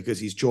 right? Because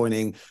he's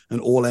joining an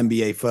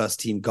all-NBA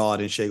first-team guard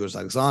in Shai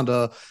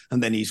Gilgeous-Alexander,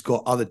 and then he's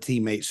got other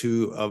teammates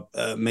who are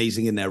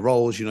amazing in their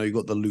roles. You've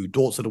got the Lou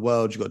Dorts of the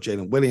world, you've got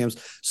Jalen Williams.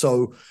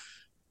 So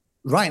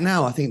right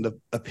now, I think the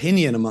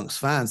opinion amongst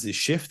fans is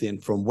shifting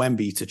from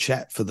Wemby to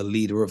Chet for the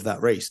leader of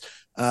that race.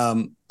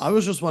 I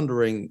was just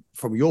wondering,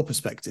 from your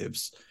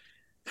perspectives,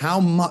 how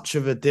much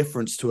of a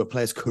difference to a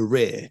player's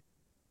career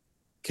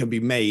can be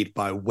made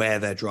by where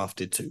they're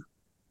drafted to?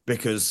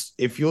 Because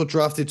if you're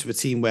drafted to a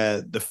team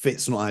where the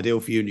fit's not ideal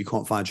for you and you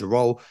can't find your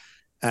role,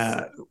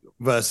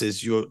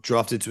 versus you're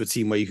drafted to a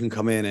team where you can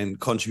come in and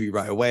contribute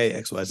right away,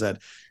 X, Y, Z,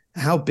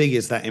 how big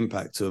is that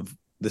impact of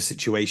the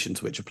situation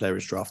to which a player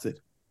is drafted?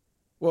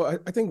 Well,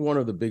 I think one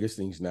of the biggest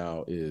things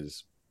now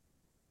is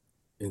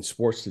in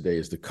sports today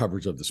is the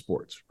coverage of the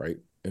sports, right?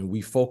 And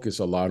we focus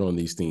a lot on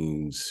these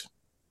things,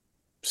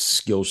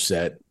 skill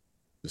set.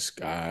 This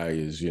guy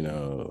is,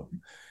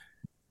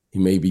 he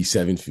may be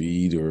 7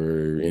 feet,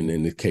 or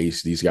in the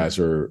case, these guys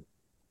are,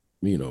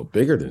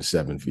 bigger than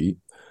 7 feet.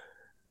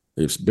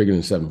 It's bigger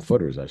than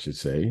 7-footers, I should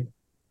say.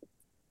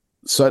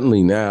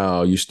 Suddenly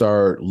now you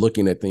start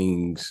looking at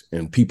things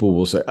and people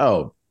will say,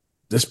 oh,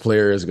 this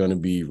player is going to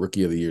be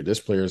rookie of the year. This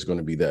player is going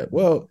to be that.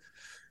 Well,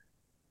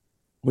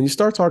 when you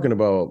start talking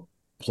about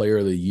player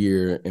of the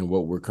year and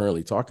what we're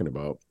currently talking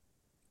about,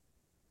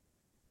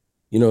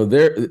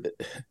 there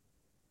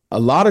a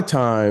lot of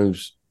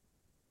times,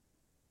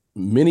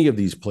 many of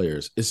these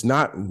players, it's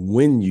not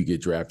when you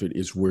get drafted,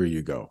 it's where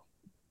you go.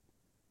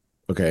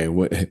 Okay.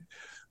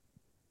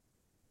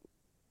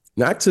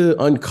 Not to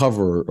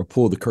uncover or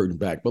pull the curtain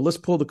back, but let's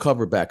pull the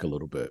cover back a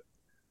little bit.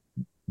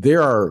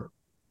 There are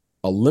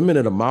a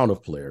limited amount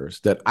of players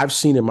that I've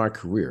seen in my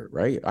career,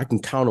 right? I can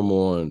count them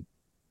on,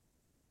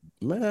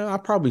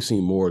 I've probably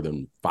seen more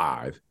than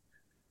 5,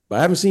 but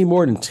I haven't seen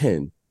more than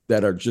 10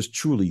 that are just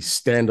truly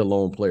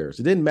standalone players.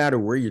 It didn't matter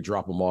where you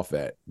drop them off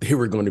at. They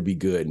were going to be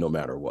good no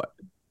matter what.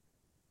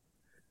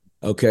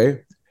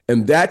 Okay.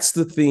 And that's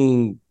the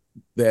thing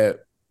that,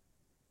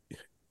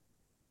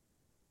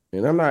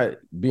 and I'm not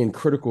being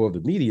critical of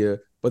the media,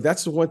 but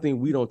that's the one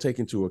thing we don't take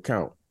into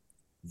account.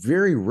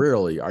 Very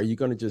rarely are you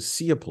going to just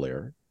see a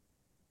player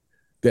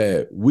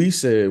that we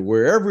said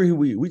wherever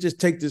we just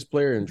take this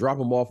player and drop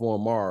him off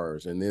on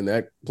Mars, and then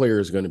that player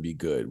is going to be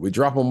good. We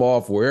drop them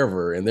off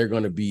wherever, and they're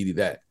going to be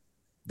that.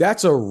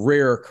 That's a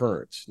rare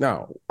occurrence.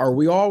 Now, are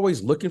we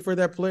always looking for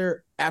that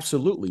player?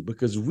 Absolutely,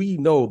 because we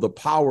know the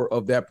power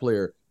of that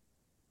player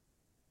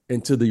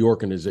into the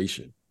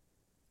organization.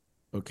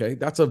 Okay,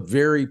 that's a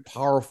very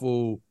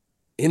powerful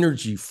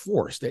energy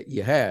force that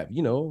you have.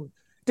 It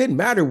didn't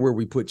matter where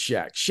we put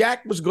Shaq.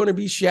 Shaq was going to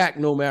be Shaq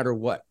no matter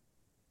what.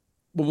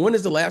 But when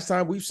is the last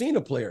time we've seen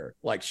a player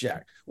like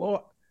Shaq?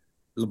 Well,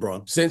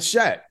 LeBron. Since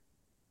Shaq.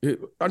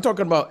 I'm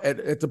talking about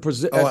at the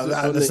position.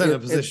 At the center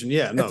position.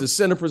 At the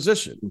center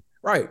position.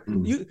 Right.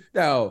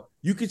 Mm-hmm.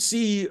 You could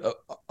see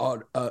a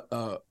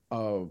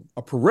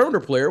perimeter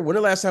player. When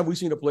the last time we've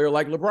seen a player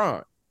like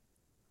LeBron?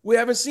 We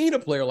haven't seen a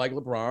player like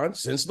LeBron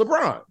since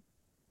LeBron.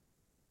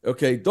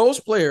 Okay,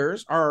 those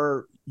players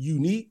are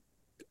unique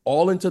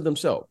all into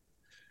themselves.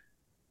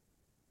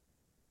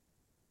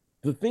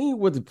 The thing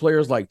with the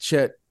players like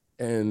Chet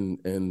and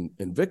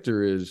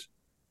Victor is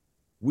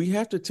we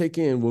have to take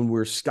in when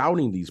we're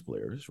scouting these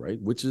players, right?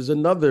 Which is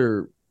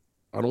another,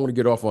 I don't want to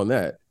get off on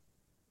that.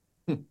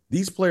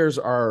 These players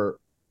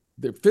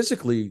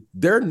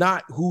they're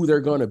not who they're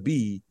going to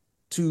be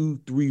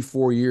 2, 3,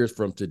 4 years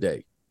from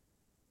today.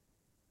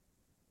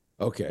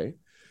 Okay.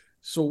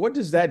 So what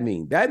does that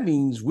mean? That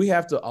means we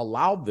have to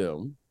allow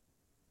them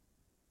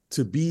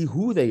to be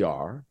who they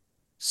are.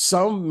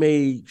 Some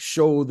may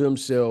show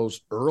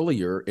themselves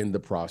earlier in the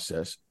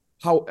process.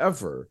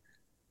 However,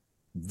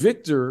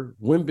 Victor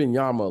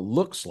Wembanyama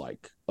looks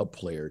like a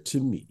player to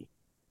me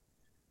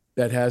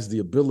that has the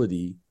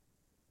ability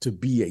to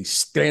be a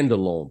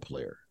standalone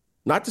player.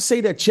 Not to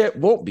say that Chet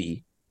won't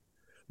be,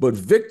 but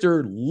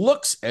Victor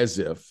looks as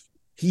if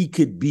he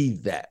could be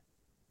that.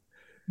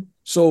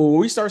 So when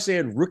we start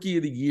saying rookie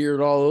of the year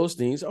and all those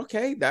things,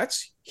 okay,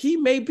 he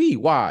may be.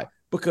 Why?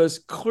 Because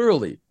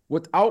clearly,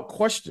 without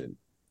question,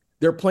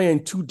 they're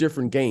playing 2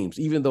 different games,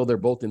 even though they're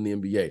both in the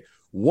NBA.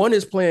 One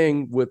is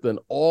playing with an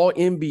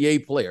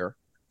all-NBA player,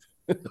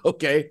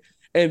 okay,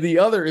 and the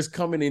other is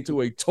coming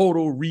into a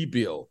total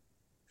rebuild.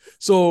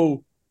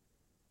 So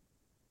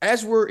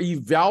as we're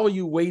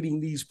evaluating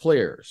these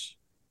players,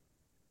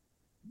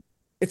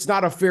 it's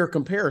not a fair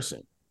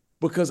comparison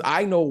because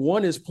I know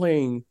one is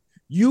playing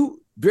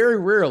you very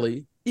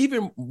rarely,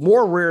 even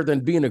more rare than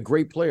being a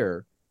great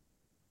player.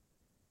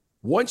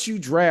 Once you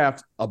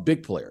draft a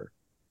big player,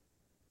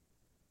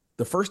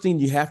 the first thing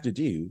you have to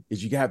do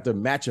is you have to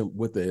match him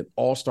with an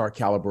all-star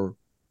caliber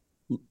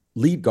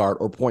lead guard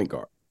or point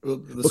guard.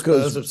 The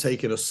Spurs have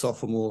taken a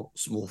sophomore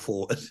small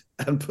forward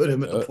and put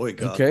him at the point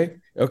guard.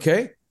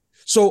 Okay.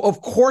 So,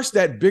 of course,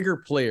 that bigger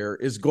player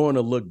is going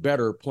to look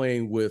better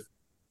playing with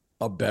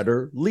a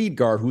better lead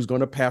guard who's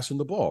going to pass him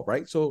the ball,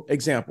 right? So,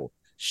 example,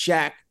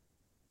 Shaq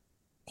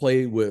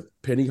played with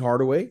Penny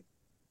Hardaway,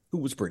 who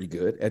was pretty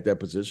good at that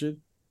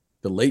position.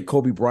 The late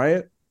Kobe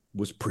Bryant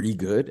was pretty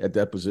good at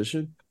that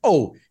position.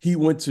 Oh, he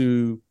went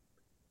to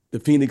the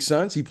Phoenix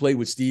Suns. He played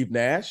with Steve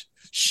Nash.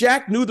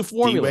 Shaq knew the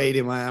formula. D-Wade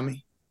in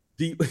Miami.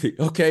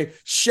 Okay.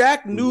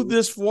 Shaq knew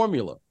this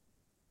formula.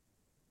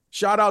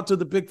 Shout out to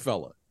the big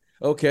fella.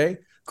 Okay.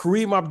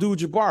 Kareem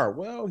Abdul-Jabbar.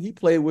 Well, he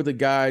played with a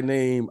guy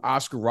named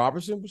Oscar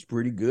Robertson, was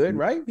pretty good,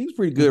 right? He was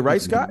pretty good,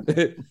 right, Scott?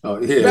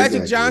 Oh, yeah,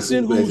 Magic exactly.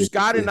 Johnson, who Magic.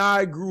 Scott and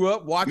I grew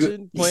up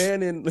watching,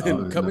 playing, and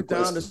coming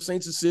down to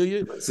St.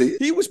 Cecilia. See,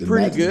 he was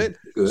pretty good.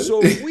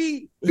 So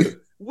we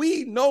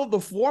know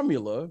the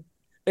formula,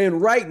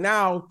 and right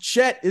now,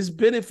 Chet is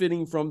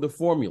benefiting from the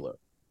formula.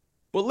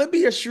 But let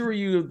me assure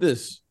you of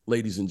this,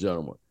 ladies and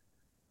gentlemen.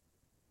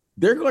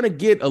 They're going to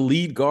get a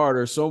lead guard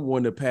or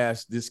someone to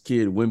pass this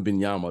kid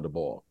Wembanyama the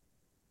ball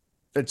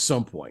at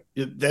some point.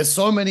 There's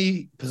so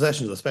many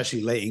possessions,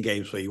 especially late in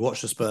games, where you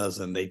watch the Spurs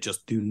and they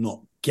just do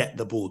not get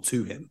the ball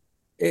to him.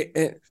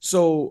 And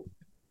so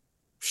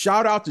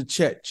shout out to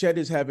Chet. Chet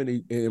is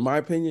having, in my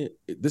opinion,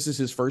 this is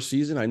his first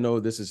season. I know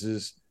this is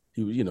his,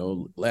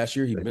 last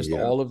year he missed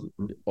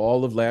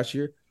all of last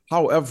year.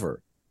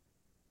 However,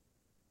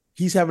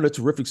 he's having a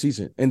terrific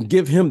season, and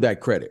give him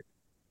that credit.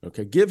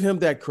 Okay, give him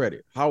that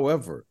credit.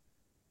 However,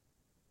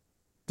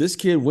 this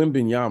kid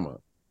Wembanyama,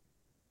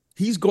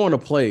 he's going to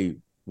play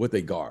with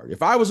a guard.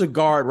 If I was a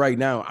guard right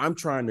now, I'm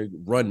trying to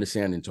run to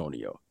San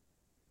Antonio,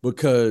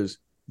 because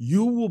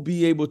you will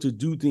be able to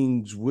do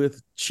things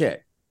with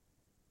Chet.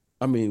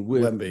 I mean,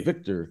 with Wemby.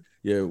 Victor,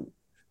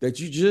 that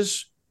you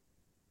just,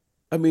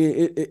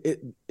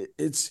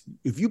 it's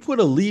if you put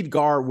a lead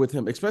guard with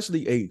him,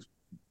 especially a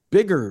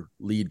bigger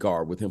lead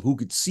guard with him who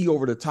could see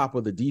over the top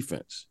of the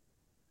defense,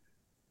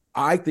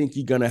 I think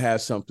you're going to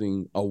have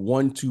something, a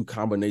 1-2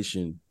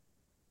 combination,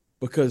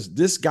 because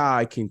this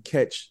guy can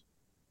catch,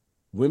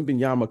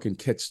 Wembanyama can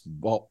catch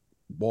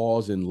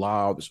balls and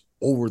lobs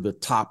over the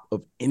top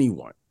of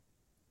anyone.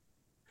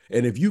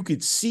 And if you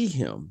could see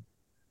him,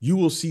 you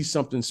will see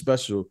something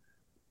special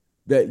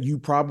that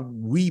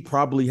we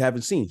probably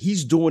haven't seen.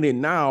 He's doing it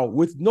now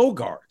with no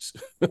guards.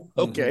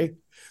 Okay. Mm-hmm.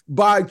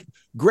 By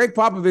Greg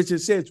Popovich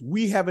has said,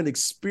 we have an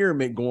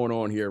experiment going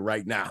on here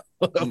right now.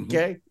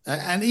 Okay.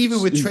 And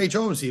even with Trey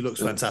Jones, he looks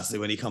fantastic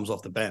when he comes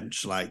off the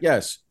bench.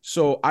 Yes.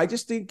 So I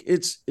just think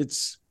it's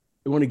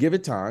I want to give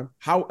it time.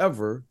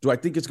 However, do I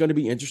think it's going to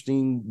be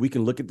interesting? We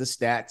can look at the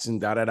stats and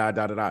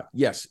da.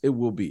 Yes, it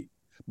will be.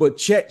 But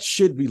Chet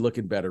should be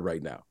looking better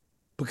right now,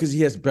 because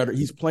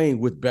he's playing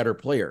with better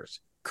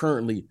players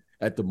currently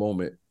at the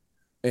moment.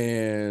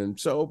 And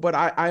so, but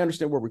I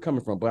understand where we're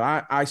coming from,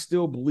 but I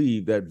still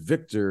believe that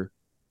Victor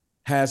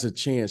has a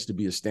chance to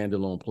be a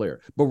standalone player.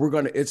 But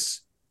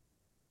it's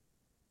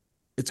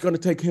going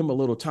to take him a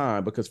little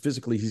time, because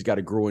physically he's got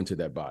to grow into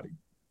that body.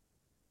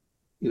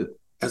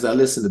 As I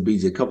listen to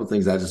BJ, a couple of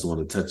things I just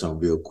want to touch on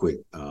real quick.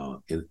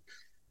 When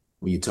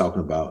you're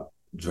talking about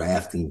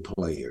drafting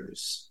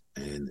players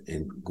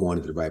and going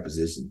into the right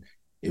position,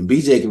 and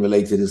BJ can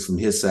relate to this from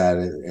his side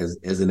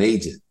as an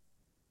agent.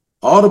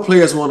 All the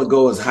players want to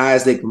go as high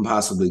as they can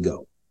possibly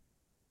go.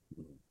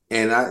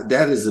 And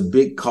that is a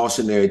big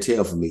cautionary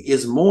tale for me.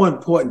 It's more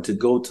important to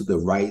go to the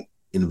right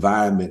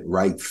environment,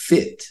 right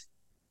fit,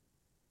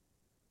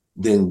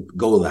 than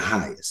go the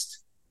highest.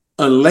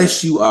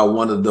 Unless you are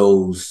one of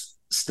those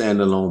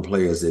standalone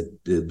players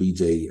that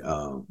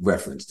BJ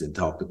referenced and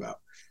talked about.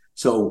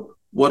 So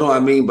what do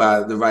I mean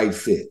by the right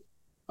fit?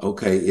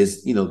 Okay,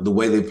 is the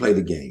way they play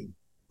the game.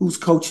 Who's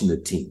coaching the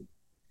team?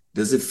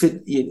 Does it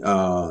fit?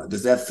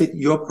 Does that fit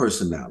your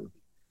personality?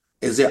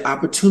 Is there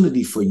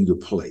opportunity for you to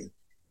play?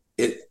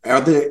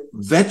 Are there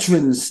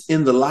veterans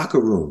in the locker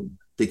room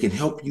that can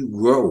help you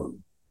grow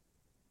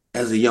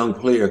as a young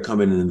player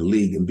coming in the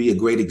league and be a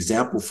great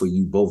example for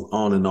you both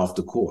on and off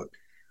the court?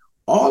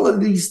 All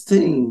of these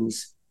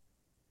things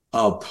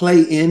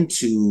play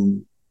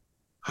into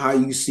how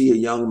you see a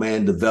young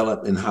man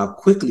develop and how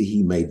quickly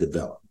he may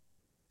develop.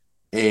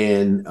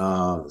 And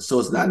so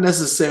it's not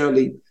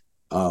necessarily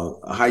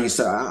how you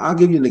say. I'll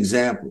give you an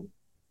example.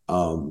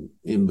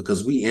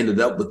 Because we ended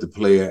up with the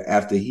player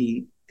after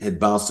he had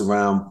bounced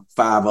around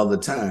 5 other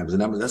times.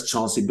 And that's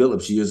Chauncey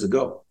Billups years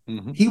ago.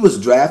 Mm-hmm. He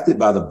was drafted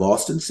by the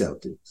Boston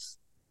Celtics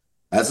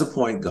as a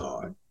point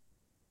guard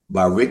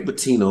by Rick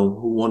Pitino,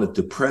 who wanted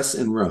to press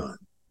and run.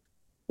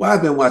 Well,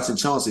 I've been watching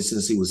Chauncey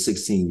since he was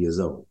 16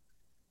 years old.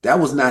 That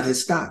was not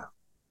his style.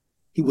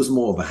 He was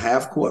more of a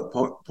half-court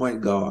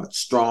point guard,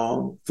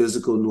 strong,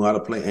 physical, knew how to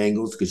play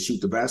angles, could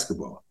shoot the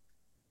basketball.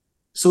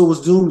 So it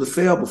was doomed to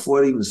fail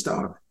before it even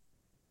started.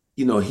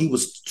 He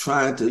was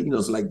trying to,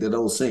 it's like that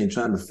old saying,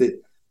 trying to fit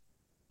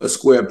a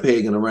square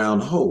peg in a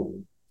round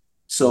hole.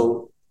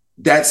 So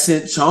that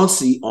sent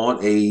Chauncey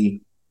on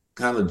a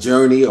kind of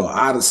journey or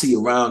odyssey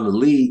around the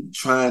league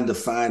trying to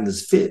find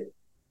his fit.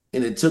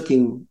 And it took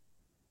him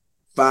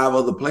 5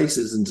 other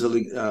places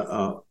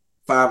until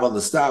 5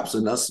 other stops,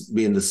 and us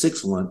being the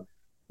 6th one,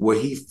 where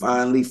he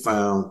finally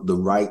found the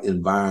right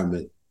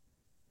environment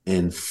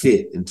and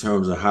fit in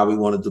terms of how he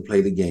wanted to play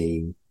the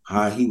game,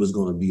 how he was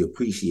going to be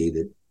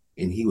appreciated,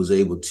 and he was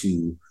able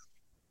to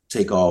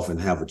take off and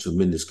have a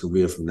tremendous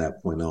career from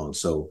that point on.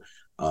 So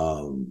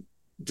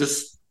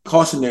just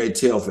cautionary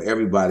tale for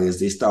everybody as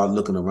they start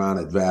looking around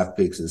at draft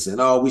picks and saying,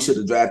 oh, we should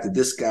have drafted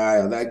this guy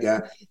or that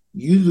guy.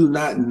 You do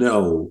not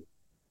know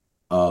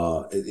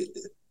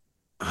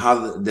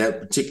how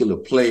that particular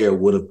player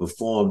would have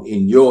performed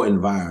in your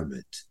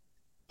environment,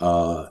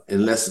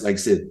 unless, like I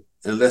said,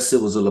 unless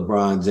it was a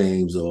LeBron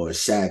James or a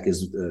Shaq,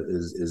 as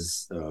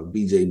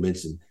BJ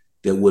mentioned,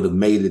 that would have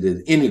made it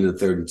in any of the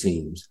 30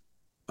 teams.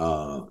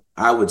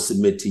 I would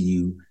submit to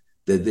you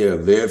that there are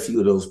very few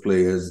of those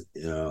players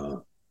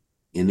in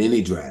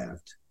any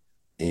draft,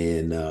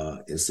 and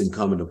it's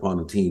incumbent upon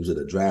the teams that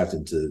are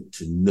drafting to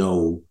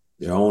know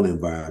their own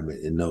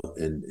environment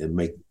and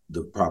make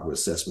the proper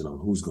assessment on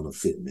who's going to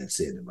fit in that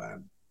said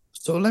environment.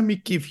 So let me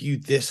give you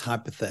this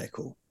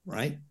hypothetical,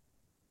 right?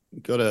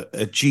 You've got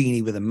a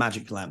genie with a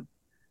magic lamp,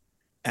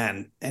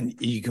 and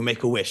you can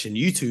make a wish, and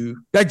you two.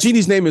 That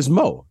genie's name is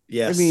Mo.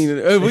 Yes. I mean,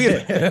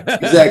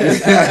 exactly.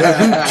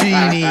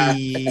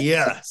 Genie,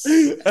 yes.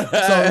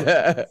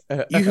 So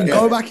you can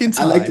go back in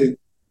time,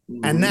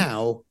 and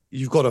now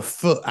you've got a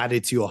foot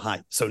added to your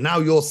height. So now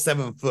you're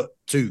 7'2",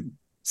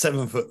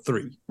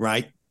 7'3",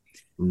 right?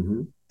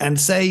 Mm-hmm. And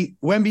say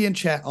Wemby and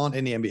Chet aren't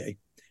in the NBA,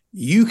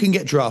 you can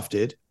get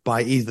drafted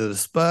by either the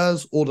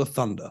Spurs or the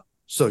Thunder.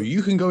 So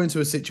you can go into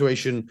a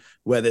situation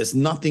where there's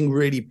nothing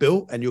really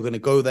built, and you're going to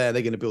go there.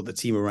 They're going to build the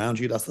team around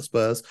you. That's the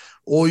Spurs.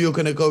 Or you're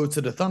going to go to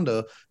the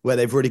Thunder, where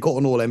they've already got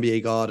an all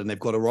NBA guard and they've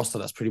got a roster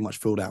that's pretty much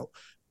filled out.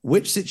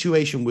 Which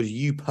situation would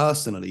you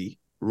personally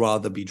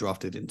rather be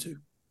drafted into?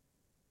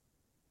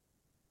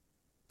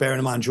 Bearing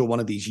in mind you're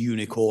one of these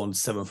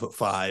unicorns,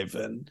 7'5",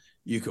 and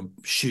you can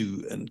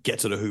shoot and get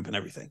to the hoop and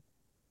everything.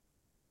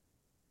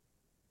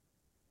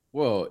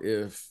 Well,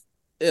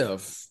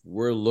 if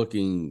we're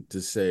looking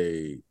to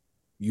say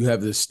you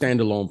have this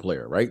standalone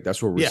player, right?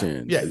 That's what we're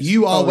saying. Yeah,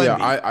 you are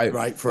Wemby,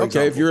 right? For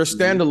example.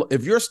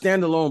 If you're a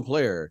standalone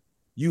player,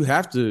 you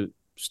have to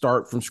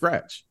start from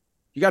scratch.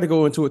 You got to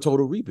go into a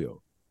total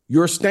rebuild.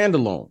 You're a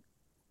standalone.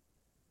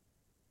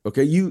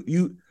 Okay,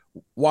 you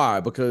why?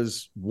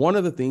 Because one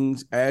of the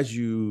things as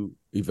you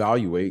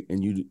evaluate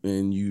and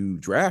you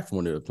draft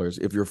one of the players,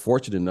 if you're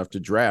fortunate enough to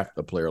draft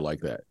a player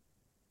like that,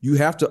 you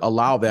have to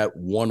allow that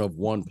one of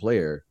one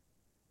player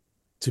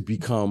to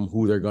become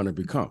who they're going to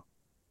become.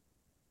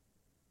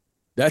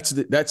 That's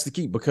the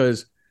key,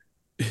 because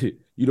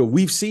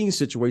we've seen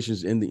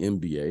situations in the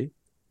NBA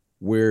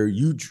where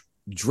you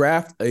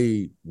draft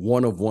a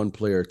one of one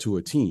player to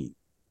a team.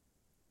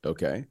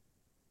 Okay.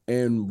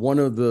 And one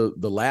of the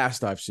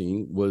last I've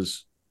seen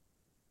was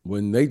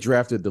when they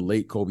drafted the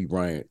late Kobe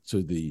Bryant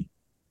to the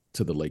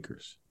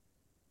Lakers.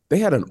 They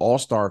had an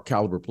all-star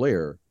caliber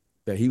player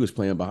that he was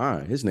playing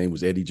behind. His name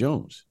was Eddie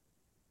Jones.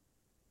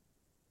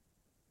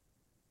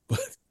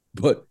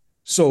 But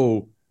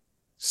so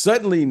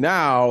suddenly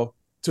now,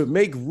 to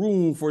make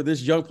room for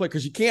this young player,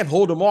 because you can't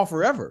hold him off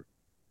forever.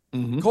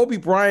 Mm-hmm. Kobe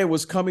Bryant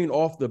was coming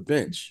off the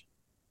bench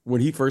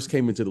when he first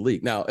came into the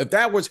league. Now, if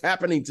that was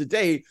happening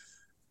today,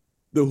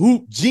 the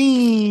hoop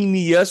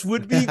genius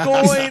would be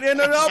going in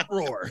an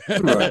uproar.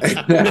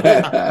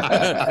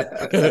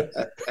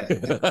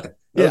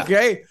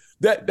 Okay,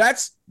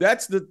 that's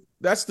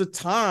the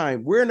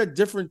time. We're in a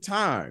different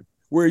time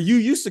where you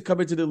used to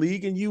come into the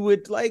league and you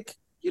would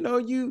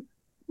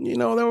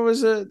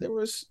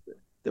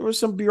there was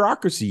some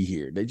bureaucracy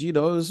here that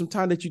there was some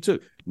time that you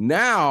took.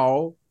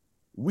 Now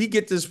we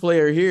get this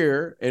player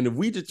here, and if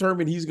we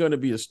determine he's going to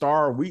be a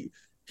star,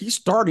 he's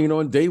starting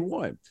on day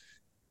one.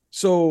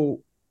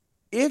 So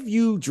if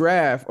you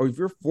draft, or if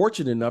you're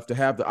fortunate enough to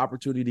have the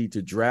opportunity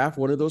to draft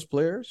one of those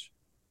players,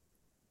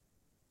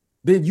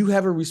 then you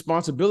have a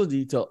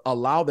responsibility to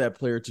allow that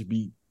player to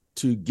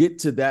get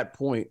to that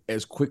point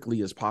as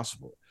quickly as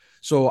possible.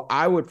 So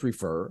I would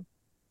prefer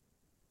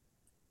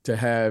to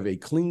have a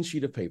clean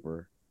sheet of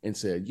paper and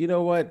said, you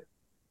know what,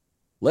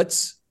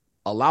 let's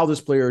allow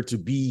this player to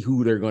be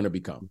who they're going to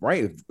become,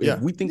 right? If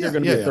we think they're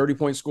going to be a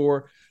 30-point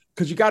scorer,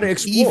 because you got to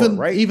explore,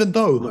 right? Even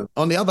though,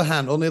 on the other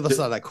hand, on the other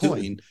side of that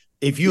coin,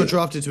 if you're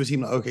drafted to a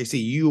team like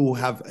OKC, you will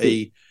have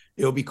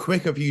it'll be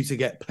quicker for you to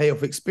get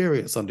playoff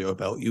experience under your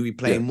belt. You'll be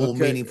playing more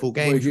meaningful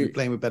games. You'll be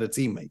playing with better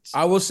teammates.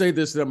 I will say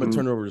this, then I'm going to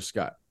turn it over to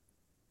Scott.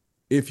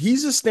 If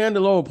he's a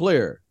standalone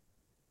player,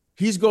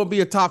 he's going to be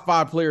a top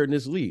 5 player in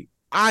this league.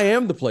 I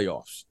am the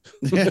playoffs.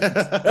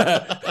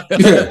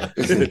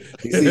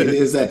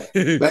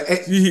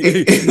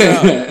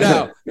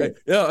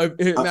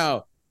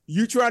 Now,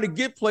 you try to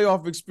get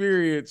playoff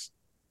experience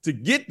to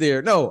get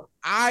there. No,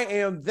 I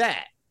am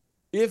that.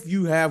 If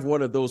you have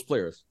one of those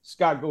players,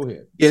 Scott, go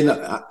ahead. Yeah,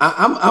 no,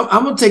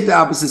 I'm gonna take the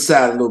opposite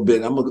side a little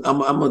bit. I'm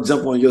gonna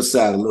jump on your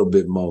side a little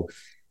bit, Mo.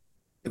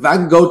 If I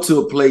can go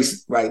to a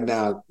place right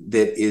now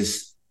that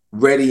is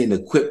ready and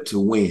equipped to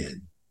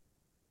win,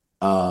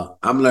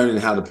 I'm learning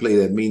how to play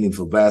that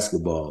meaningful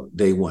basketball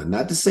day one.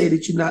 Not to say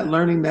that you're not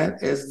learning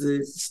that as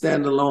the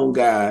standalone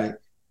guy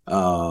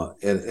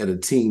at a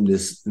team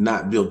that's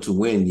not built to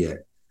win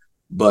yet.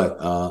 But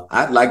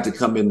I'd like to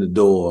come in the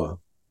door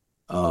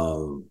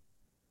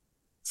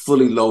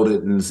fully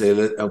loaded and say,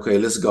 okay,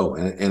 let's go.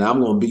 And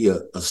I'm going to be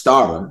a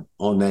starter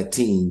on that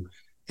team,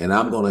 and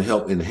I'm going to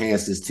help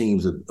enhance this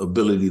team's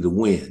ability to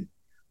win.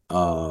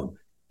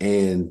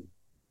 And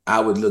I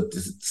would look to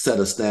set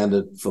a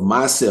standard for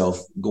myself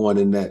going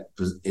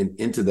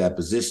into that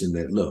position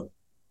that, look,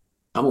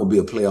 I'm going to be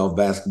a playoff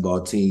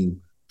basketball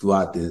team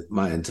throughout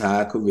my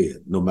entire career.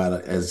 No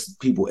matter as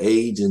people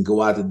age and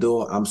go out the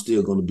door, I'm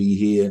still going to be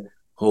here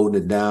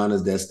holding it down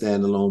as that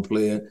standalone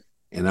player.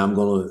 And I'm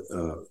going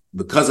to,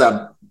 because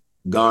I've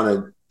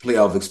garnered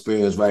playoff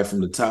experience right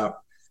from the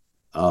top,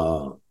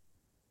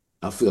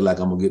 I feel like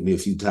I'm going to get me a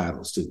few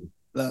titles too.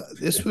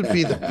 This would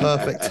be the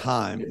perfect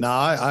time. No,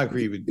 I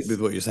agree with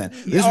what you're saying.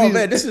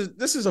 This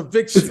is a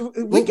big.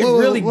 We can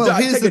really.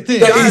 Here's the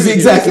thing.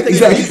 Exactly.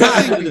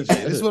 This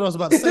is what I was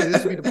about to say.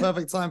 This would be the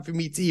perfect time for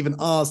me to even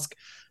ask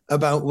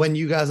about when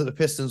you guys at the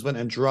Pistons went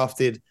and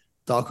drafted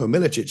Darko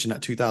Milicic in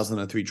that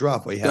 2003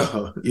 draft, where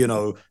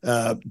you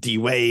had D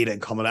Wade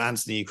and Carmelo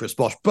Anthony, Chris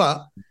Bosh,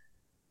 but.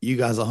 You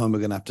guys at home are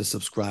going to have to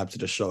subscribe to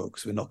the show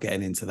because we're not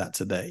getting into that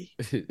today.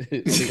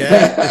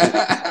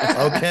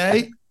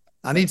 Okay?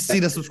 I need to see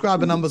the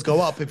subscriber numbers go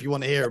up if you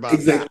want to hear about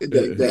that.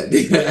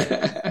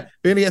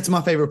 We're going to get to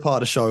my favorite part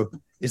of the show.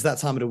 It's that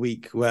time of the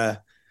week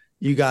where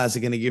you guys are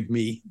going to give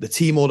me the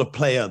team or the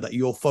player that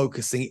you're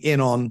focusing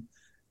in on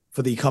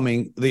for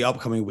the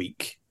upcoming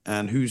week,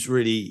 and who's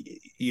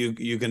really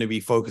you're going to be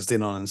focused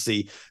in on and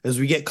see as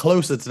we get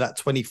closer to that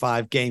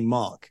 25 game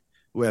mark,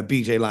 where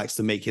BJ likes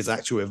to make his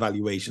actual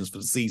evaluations for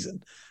the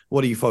season.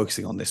 What are you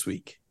focusing on this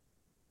week?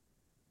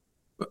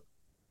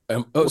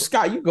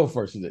 Scott, you go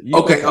first.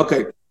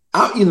 Okay.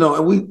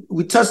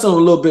 We touched on a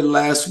little bit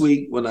last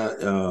week when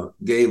I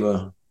gave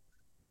a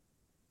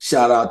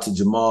shout out to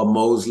Jamal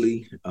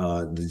Mosley,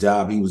 the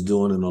job he was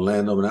doing in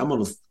Orlando. But I'm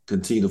going to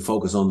continue to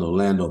focus on the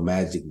Orlando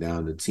Magic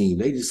down the team.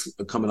 They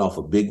just are coming off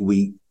a big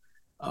week,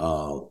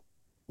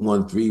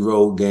 won 3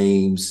 road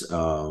games,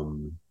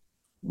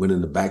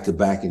 winning the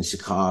back-to-back in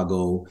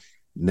Chicago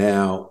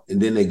now,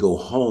 and then they go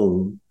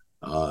home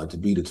to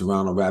beat the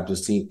Toronto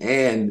Raptors team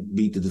and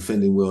beat the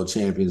defending world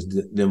champions,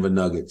 Denver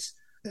Nuggets.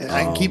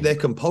 And keep their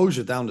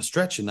composure down the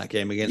stretch in that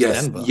game against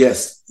Denver.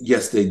 Yes,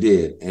 they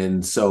did.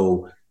 And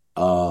so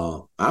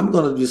I'm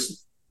going to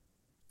just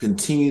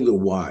continue to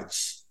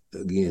watch,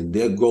 again,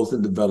 their growth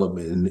and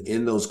development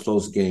in those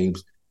close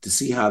games to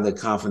see how their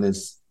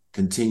confidence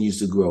continues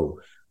to grow.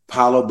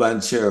 Paolo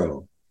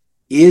Banchero,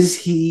 is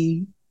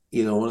he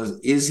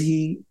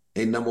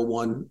a number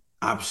one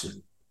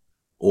option?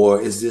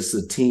 Or is this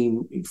a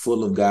team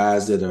full of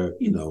guys that are,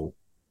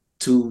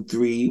 2,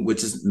 3,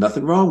 which is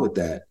nothing wrong with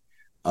that?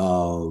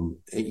 Are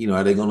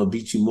they going to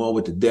beat you more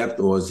with the depth,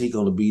 or is he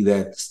going to be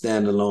that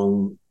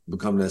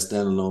become that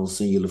standalone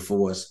singular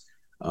force?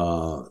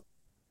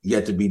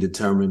 Yet to be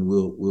determined.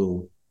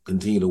 We'll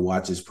continue to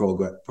watch his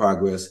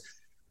progress.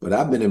 But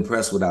I've been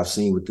impressed with what I've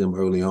seen with them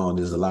early on.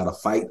 There's a lot of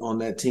fight on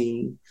that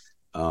team.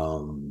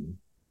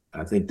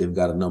 I think they've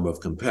got a number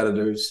of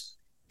competitors,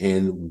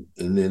 and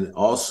then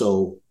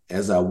also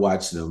as I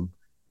watch them,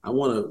 I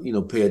want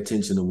to pay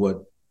attention to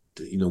what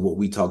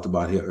we talked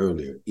about here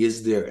earlier.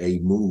 Is there a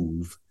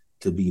move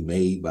to be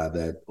made by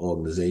that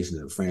organization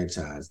and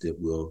franchise that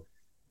will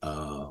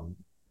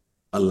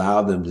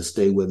allow them to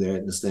stay where they're at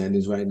in the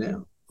standings right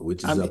now,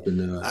 which is up in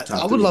the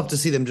top? I would love to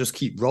see them just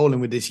keep rolling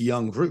with this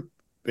young group,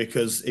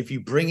 because if you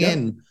bring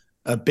in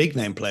a big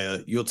name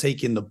player, you're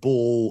taking the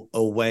ball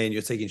away and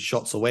you're taking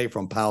shots away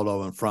from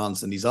Paolo and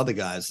Franz and these other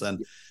guys.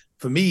 And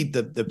for me,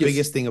 the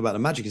biggest thing about the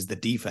Magic is the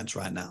defense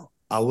right now.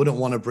 I wouldn't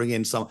want to bring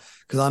in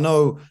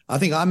because I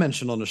think I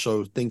mentioned on the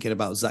show thinking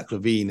about Zach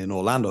LaVine in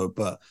Orlando,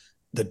 but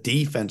the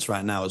defense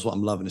right now is what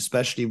I'm loving,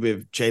 especially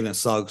with Jalen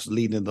Suggs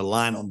leading the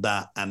line on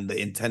that and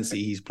the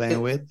intensity he's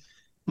playing with.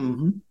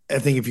 Mm-hmm. I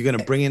think if you're going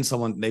to bring in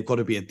someone, they've got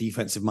to be a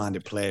defensive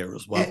minded player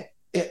as well.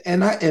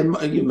 And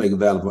you make a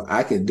valid point.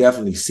 I can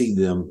definitely see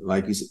them,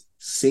 like you said,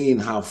 seeing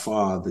how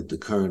far that the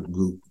current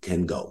group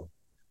can go,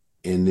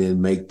 and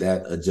then make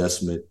that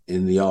adjustment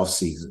in the off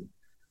season.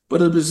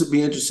 But it'll just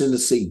be interesting to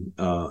see,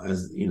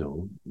 as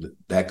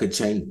that could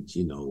change,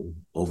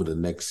 over the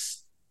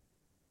next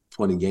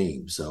 20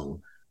 games.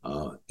 So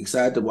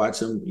excited to watch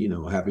them.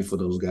 Happy for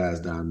those guys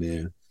down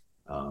there.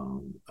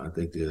 I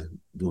think they're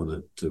doing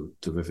a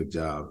terrific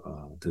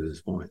job to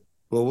this point.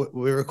 Well,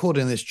 we're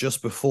recording this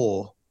just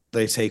before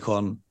they take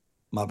on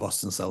my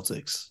Boston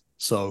Celtics.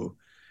 So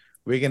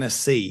we're going to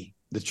see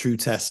the true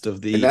test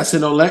of the... And that's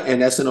in Orlando.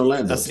 That's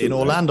in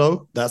Orlando.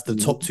 Right? That's the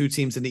top 2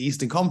 teams in the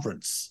Eastern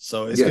Conference.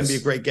 So it's going to be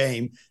a great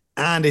game.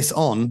 And it's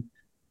on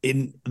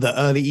in the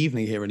early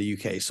evening here in the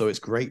UK. So it's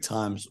great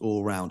times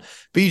all around.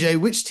 BJ,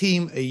 which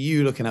team are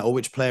you looking at, or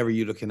which player are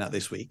you looking at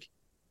this week?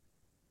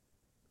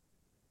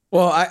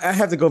 Well, I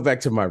have to go back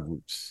to my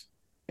roots.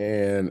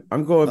 And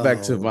I'm going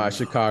back to my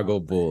Chicago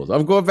Bulls.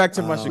 I'm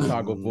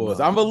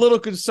a little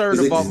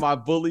concerned about my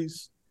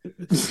bullies.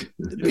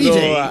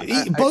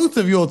 BJ, both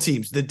of your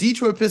teams, the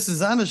Detroit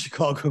Pistons and the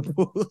Chicago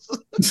Bulls.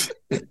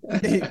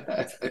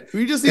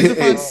 We just need to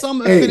find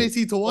some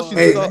affinity to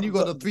Washington. And you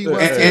got the 3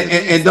 words.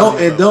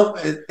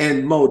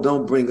 And Mo,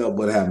 don't bring up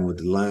what happened with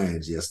the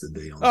Lions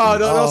yesterday. Don't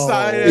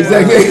stop.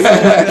 Exactly. We don't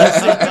have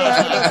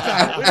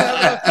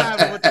enough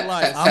time with the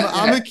Lions.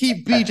 I'm gonna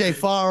keep BJ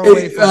far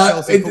away from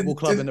Chelsea Football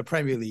Club in the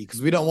Premier League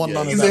because we don't want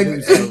none of that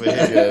losing over here.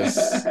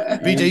 Yes.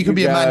 BJ, you could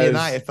be a Man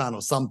United fan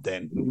or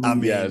something. I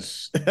mean,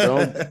 yes.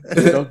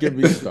 Don't get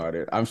me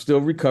started. I'm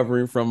still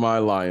recovering from my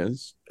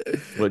Lions,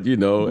 but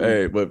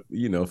hey,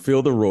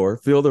 feel the roar.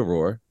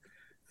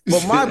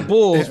 But my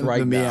Bulls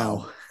right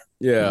now,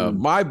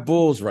 my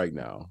Bulls right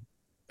now.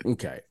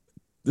 Okay,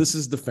 this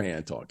is the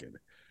fan talking.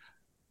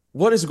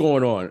 What is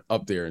going on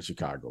up there in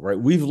Chicago, right?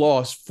 We've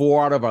lost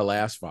 4 out of our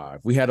last 5.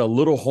 We had a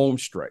little home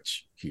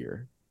stretch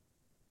here.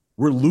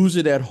 We're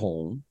losing at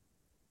home.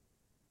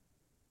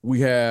 We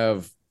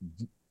have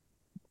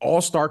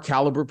all-star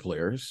caliber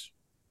players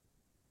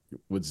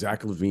with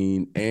Zach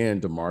LaVine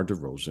and DeMar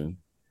DeRozan.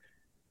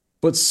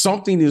 But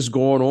something is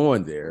going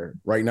on there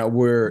right now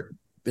where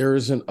there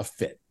isn't a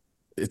fit.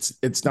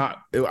 It's not,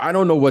 I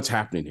don't know what's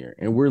happening here,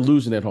 and we're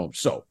losing at home.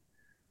 So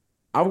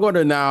I'm going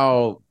to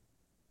now,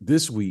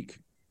 this week,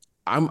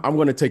 I'm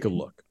going to take a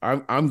look.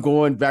 I'm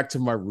going back to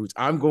my roots.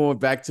 I'm going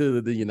back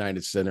to the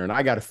United Center, and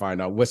I got to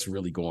find out what's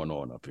really going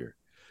on up here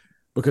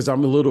because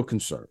I'm a little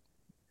concerned.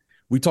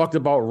 We talked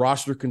about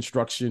roster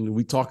construction.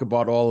 We talk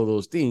about all of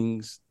those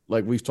things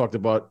like we've talked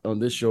about on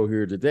this show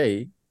here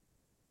today,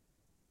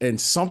 and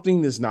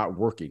something is not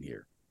working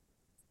here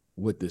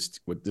with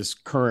this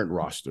current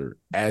roster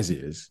as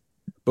is.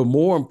 But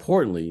more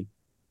importantly,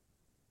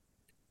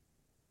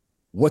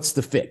 what's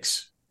the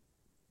fix?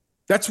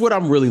 That's what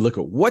I'm really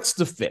looking at. What's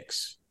the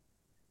fix?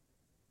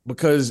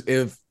 Because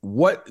if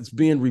what's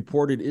being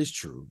reported is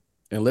true,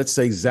 and let's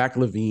say Zach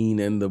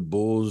LaVine and the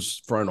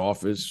Bulls front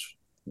office,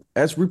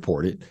 as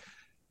reported,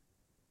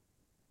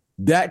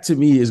 that to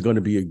me is going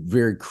to be a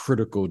very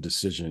critical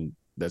decision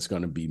that's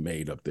going to be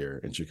made up there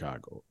in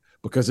Chicago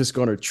because it's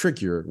going to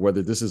trigger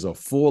whether this is a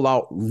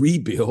full-out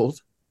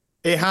rebuild.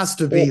 It has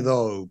to be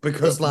though,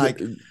 because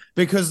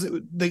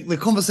the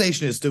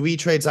conversation is: do we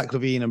trade Zach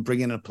LaVine and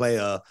bring in a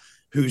player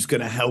who's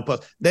going to help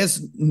us?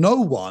 There's no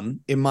one,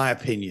 in my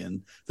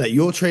opinion, that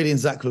you're trading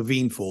Zach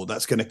LaVine for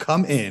that's going to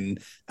come in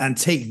and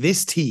take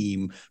this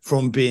team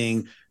from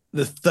being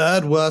the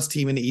 3rd worst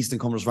team in the Eastern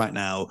Conference right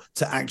now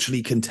to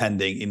actually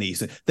contending in the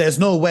Eastern. There's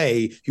no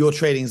way you're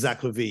trading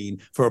Zach LaVine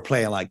for a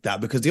player like that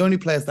because the only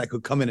players that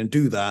could come in and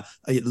do that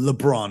are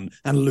LeBron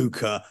and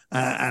Luka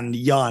and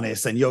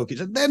Giannis and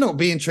Jokic. They're not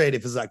being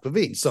traded for Zach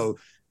LaVine. So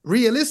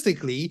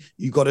realistically,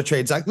 you got to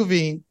trade Zach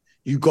LaVine.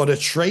 You got to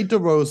trade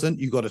DeRozan.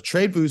 You got to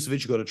trade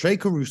Vucevic. You got to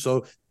trade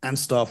Caruso and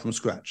start from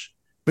scratch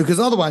because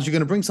otherwise you're going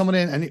to bring someone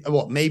in and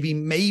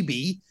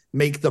maybe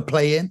make the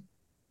play in.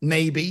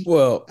 Maybe.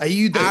 Well, are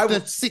you the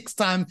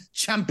 6-time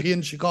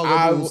champion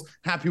Chicago Bulls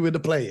happy with the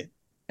play?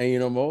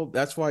 And Mo,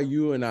 that's why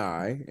you and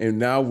I, and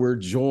now we're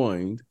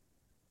joined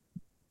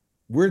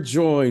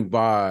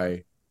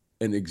by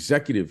an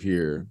executive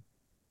here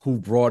who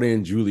brought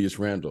in Julius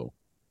Randle.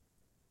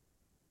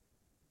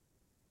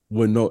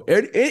 When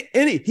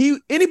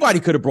anybody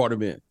could have brought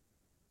him in.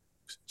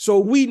 So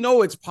we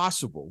know it's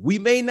possible. We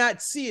may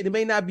not see it. It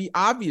may not be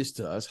obvious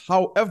to us.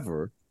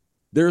 However,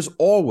 there's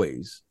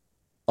always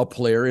a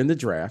player in the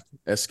draft,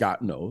 as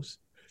Scott knows.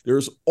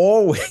 There's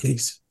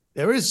always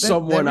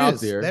someone out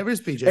there. There is,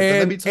 PJ.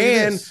 Let me tell you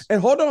this.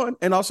 And hold on,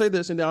 and I'll say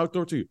this, and then I'll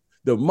throw it to you.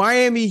 The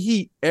Miami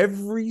Heat,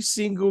 every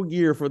single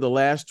year for the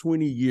last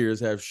 20 years,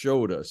 have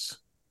showed us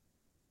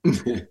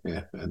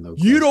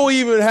you don't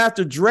even have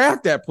to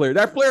draft that player.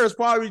 That player is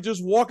probably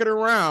just walking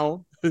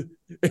around, and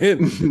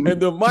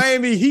the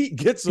Miami Heat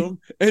gets them,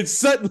 and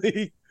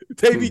suddenly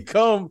they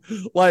become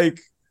like.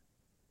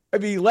 I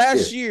mean,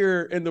 last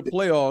year in the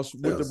playoffs,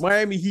 what the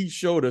Miami Heat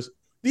showed us,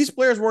 these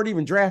players weren't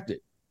even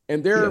drafted,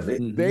 and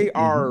they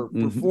are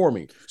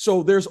performing.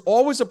 So there's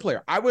always a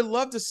player. I would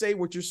love to say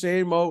what you're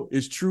saying, Mo,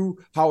 is true.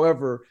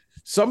 However,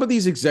 some of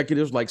these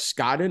executives like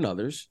Scott and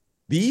others,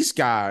 these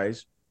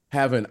guys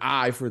have an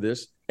eye for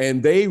this,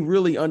 and they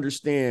really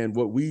understand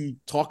what we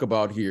talk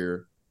about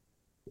here.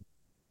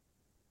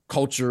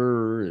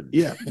 Culture. And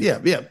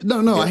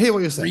No, I hear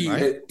what you're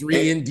saying.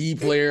 Three and D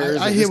players.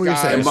 I hear what you're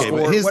saying. Okay,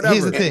 but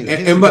here's the thing.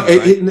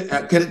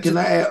 Can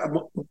I add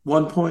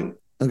one point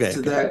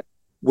to that?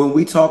 When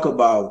we talk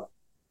about,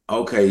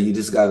 you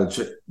just got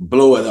to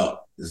blow it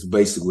up. Is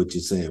basically what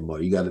you're saying, Mo.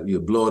 You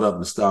blow it up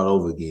and start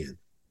over again.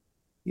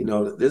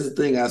 There's a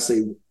thing I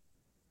say.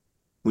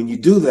 When you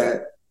do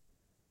that,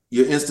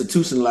 you're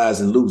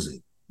institutionalizing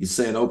losing. You're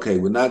saying,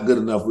 we're not good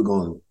enough. We're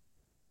going to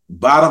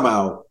bottom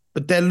out.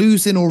 But they're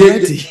losing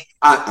already.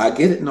 I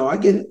get it. No, I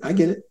get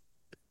it.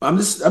 I'm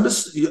just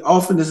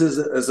offering this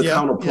as a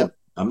counterpoint. Yeah.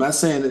 I'm not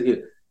saying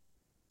that.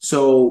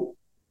 So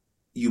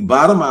you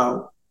bottom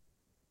out.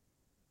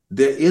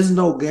 There is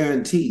no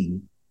guarantee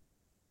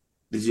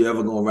that you're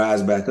ever going to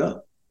rise back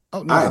up.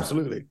 Oh no,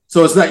 absolutely.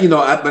 So it's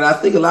not, but I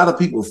think a lot of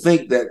people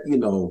think that,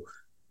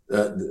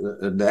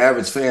 the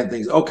average fan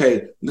thinks,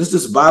 let's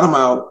just bottom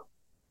out,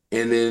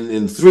 and then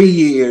in 3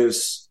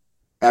 years,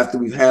 after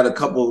we've had a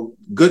couple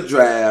good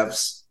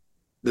drafts.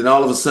 Then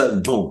all of a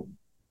sudden, boom,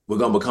 we're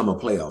going to become a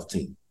playoff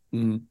team.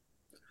 Mm-hmm.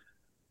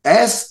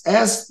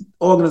 Ask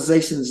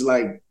organizations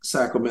like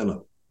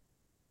Sacramento.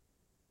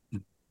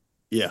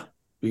 Yeah.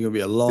 It's going to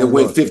be a long They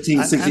win road.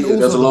 15, 16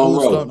 and that's a long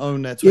Bulls road. don't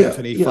own their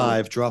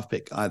 2025 draft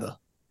pick either.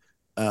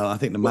 I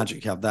think the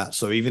Magic have that.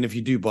 So even if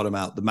you do bottom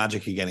out, the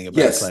Magic are getting a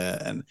better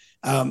player. And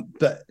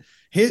but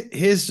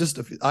here's just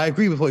I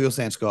agree with what you're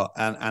saying, Scott.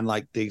 And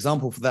like the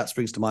example for that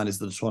springs to mind is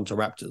the Toronto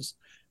Raptors.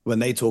 When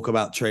they talk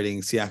about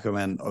trading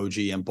Siakam and OG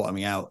and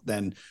bottoming out,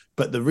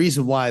 but the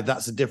reason why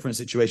that's a different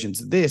situation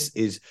to this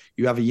is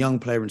you have a young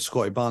player in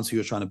Scottie Barnes who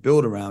you're trying to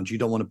build around. You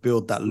don't want to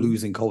build that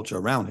losing culture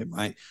around him,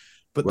 right?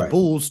 But the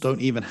Bulls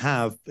don't even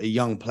have a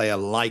young player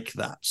like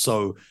that.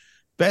 So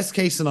best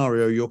case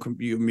scenario,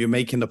 you're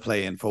making the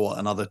play in for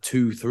another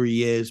 2-3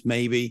 years,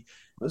 maybe.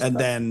 And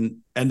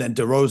then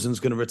DeRozan's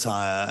going to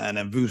retire, and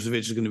then Vucevic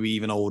is going to be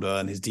even older,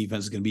 and his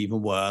defense is going to be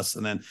even worse.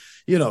 And then,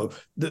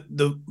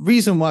 the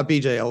reason why,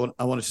 BJ,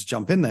 I wanted to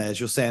jump in there is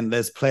you're saying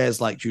there's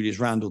players like Julius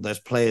Randle, there's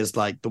players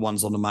like the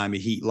ones on the Miami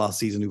Heat last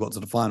season who got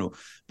to the final.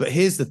 But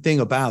here's the thing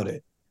about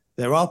it.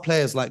 There are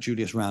players like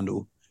Julius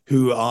Randle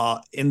who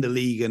are in the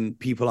league and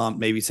people aren't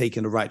maybe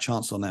taking the right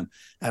chance on them.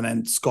 And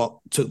then Scott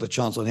took the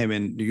chance on him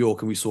in New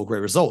York and we saw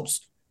great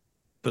results.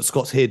 But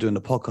Scott's here doing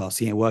the podcast.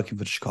 He ain't working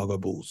for the Chicago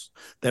Bulls.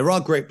 There are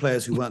great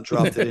players who weren't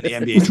drafted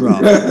in the NBA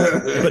draft.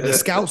 But the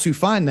scouts who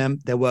find them,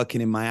 they're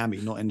working in Miami,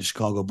 not in the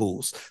Chicago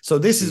Bulls. So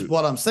this is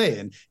what I'm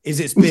saying, is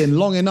it's been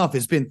long enough.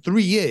 It's been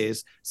 3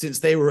 years since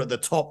they were at the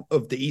top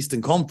of the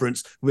Eastern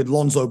Conference with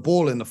Lonzo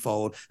Ball in the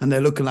fold, and they're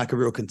looking like a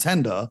real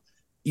contender.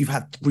 You've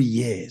had 3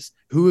 years.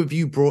 Who have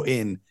you brought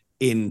in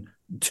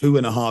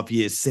 2.5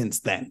 years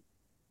since then?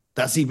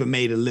 That's even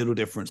made a little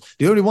difference.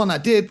 The only one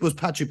that did was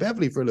Patrick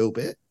Beverley for a little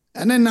bit.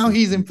 And then now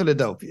he's in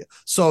Philadelphia.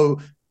 So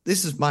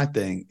this is my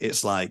thing.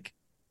 It's like,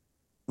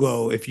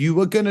 well, if you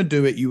were going to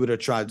do it, you would have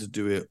tried to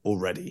do it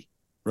already,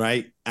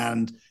 right?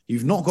 And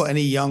you've not got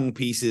any young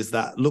pieces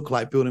that look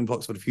like building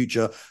blocks for the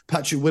future.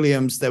 Patrick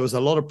Williams, there was a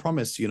lot of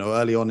promise,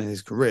 early on in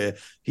his career.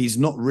 He's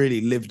not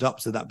really lived up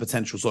to that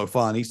potential so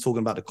far. And he's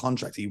talking about the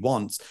contract he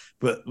wants,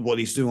 but what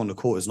he's doing on the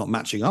court is not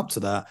matching up to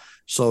that.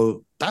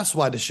 So that's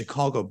why the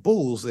Chicago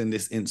Bulls in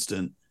this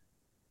instant,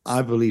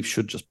 I believe,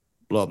 should just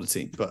blow up the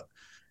team. But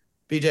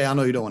BJ, I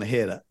know you don't want to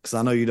hear that because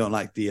I know you don't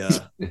like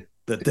the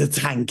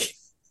tank.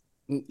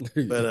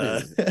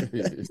 But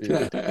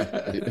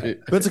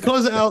to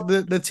close it out,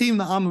 the team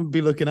that I'm going to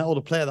be looking at, or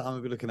the player that I'm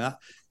going to be looking at,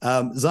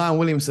 Zion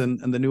Williamson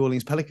and the New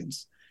Orleans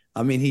Pelicans.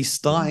 I mean, he's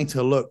starting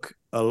to look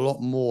a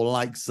lot more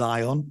like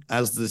Zion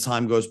as the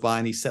time goes by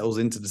and he settles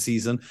into the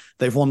season.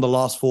 They've won the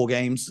last 4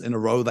 games in a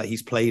row that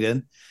he's played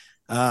in.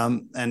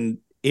 And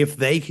if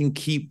they can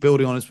keep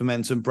building on his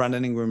momentum,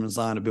 Brandon Ingram and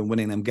Zion have been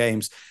winning them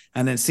games.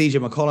 And then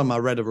CJ McCollum, I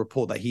read a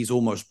report that he's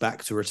almost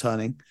back to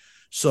returning.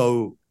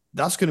 So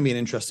that's going to be an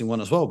interesting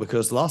one as well,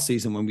 because last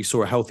season when we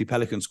saw a healthy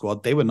Pelican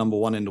squad, they were number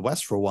 1 in the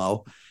West for a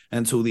while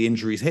until the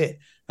injuries hit.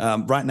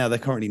 Right now, they're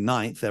currently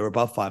 9th. They're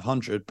above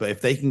 500. But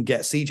if they can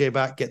get CJ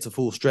back, get to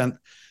full strength,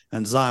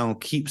 and Zion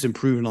keeps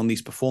improving on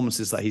these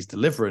performances that he's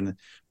delivering,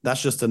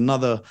 that's just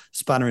another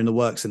spanner in the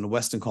works in the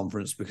Western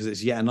Conference, because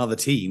it's yet another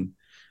team.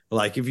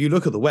 Like, if you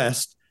look at the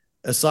West,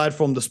 aside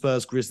from the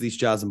Spurs, Grizzlies,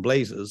 Jazz, and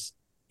Blazers,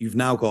 you've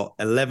now got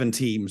 11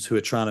 teams who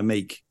are trying to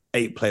make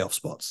 8 playoff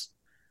spots.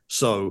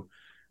 So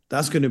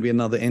that's going to be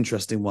another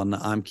interesting one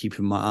that I'm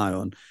keeping my eye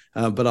on.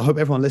 But I hope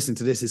everyone listening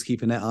to this is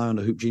keeping their eye on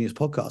the Hoop Genius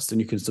podcast,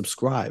 and you can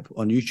subscribe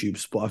on YouTube,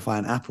 Spotify,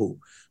 and Apple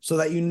so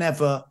that you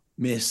never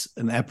miss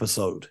an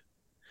episode.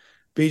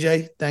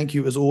 BJ, thank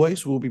you as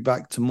always. We'll be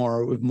back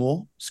tomorrow with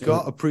more.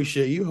 Scott,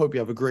 appreciate you. Hope you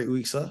have a great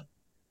week, sir.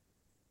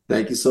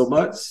 Thank you so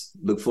much.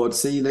 Look forward to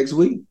seeing you next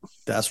week.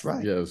 That's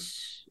right.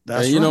 Yes.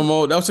 That's and, right.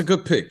 Mo, that was a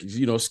good pick.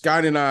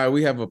 Scott and I,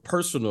 we have a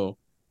personal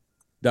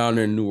down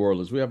there in New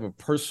Orleans. We have a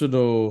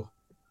personal,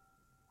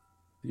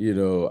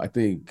 I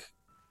think,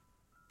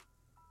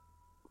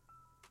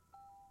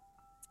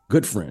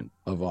 good friend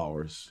of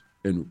ours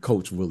and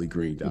Coach Willie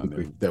Green down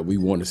there that we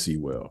want to see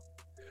well.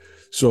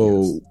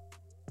 So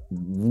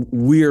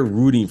we're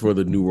rooting for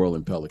the New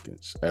Orleans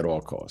Pelicans at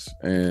all costs.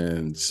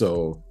 And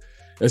so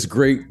that's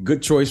great.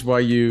 Good choice by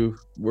you.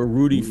 We're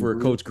rooting for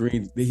Coach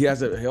Green. He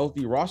has a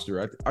healthy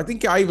roster. I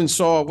think I even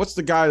saw, what's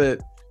the guy that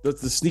does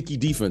the sneaky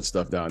defense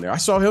stuff down there? I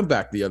saw him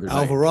back the other night.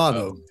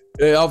 Alvarado.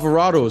 Yeah,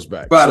 Alvarado is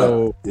back.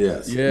 So,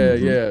 yes.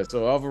 Yeah.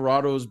 So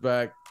Alvarado is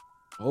back.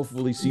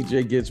 Hopefully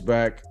CJ gets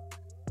back.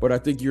 But I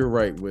think you're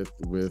right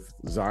with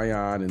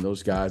Zion and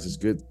those guys. It's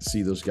good to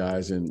see those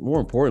guys. And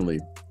more importantly,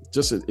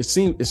 just it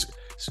seems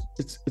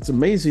it's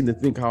amazing to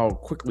think how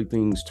quickly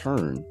things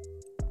turn.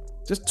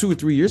 Just 2 or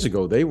 3 years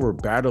ago, they were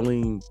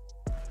battling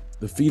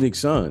the Phoenix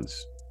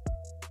Suns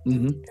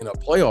in a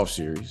playoff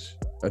series.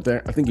 I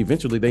think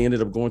eventually they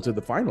ended up going to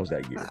the finals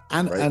that year.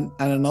 And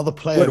another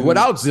player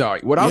without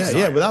Zion.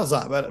 Without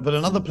Zion. But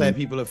another player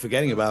people are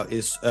forgetting about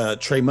is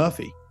Trey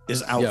Murphy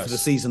is out for the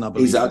season, I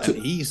believe. He's out too.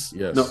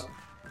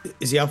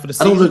 Is he out for the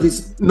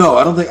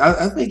season?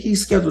 I think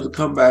he's scheduled to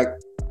come back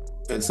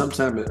at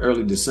sometime in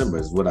early December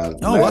is what I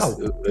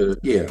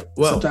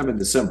sometime in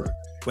December.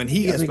 When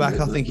he gets back,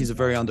 I think he's a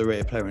very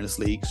underrated player in this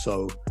league.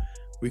 So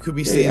we could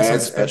be seeing something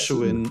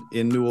special in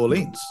New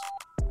Orleans.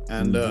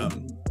 And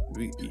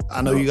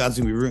I know you guys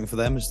are gonna be rooting for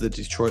them as the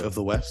Detroit of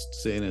the West,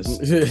 seeing as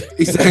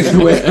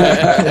Exactly.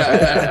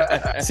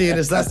 seeing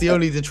as that's the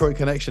only Detroit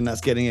connection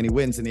that's getting any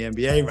wins in the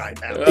NBA right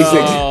now.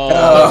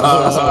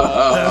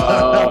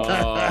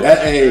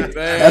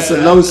 That's a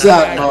low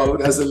shot, bro.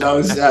 That's a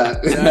low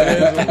shot.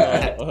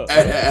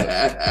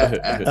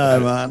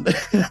 Man.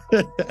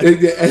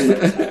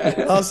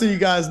 I'll see you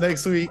guys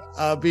next week.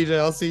 BJ,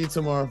 I'll see you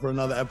tomorrow for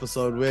another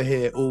episode. We're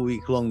here all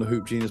week long, the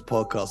Hoop Genius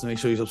podcast. Make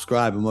sure you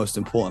subscribe and most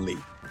importantly,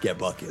 get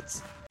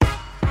buckets.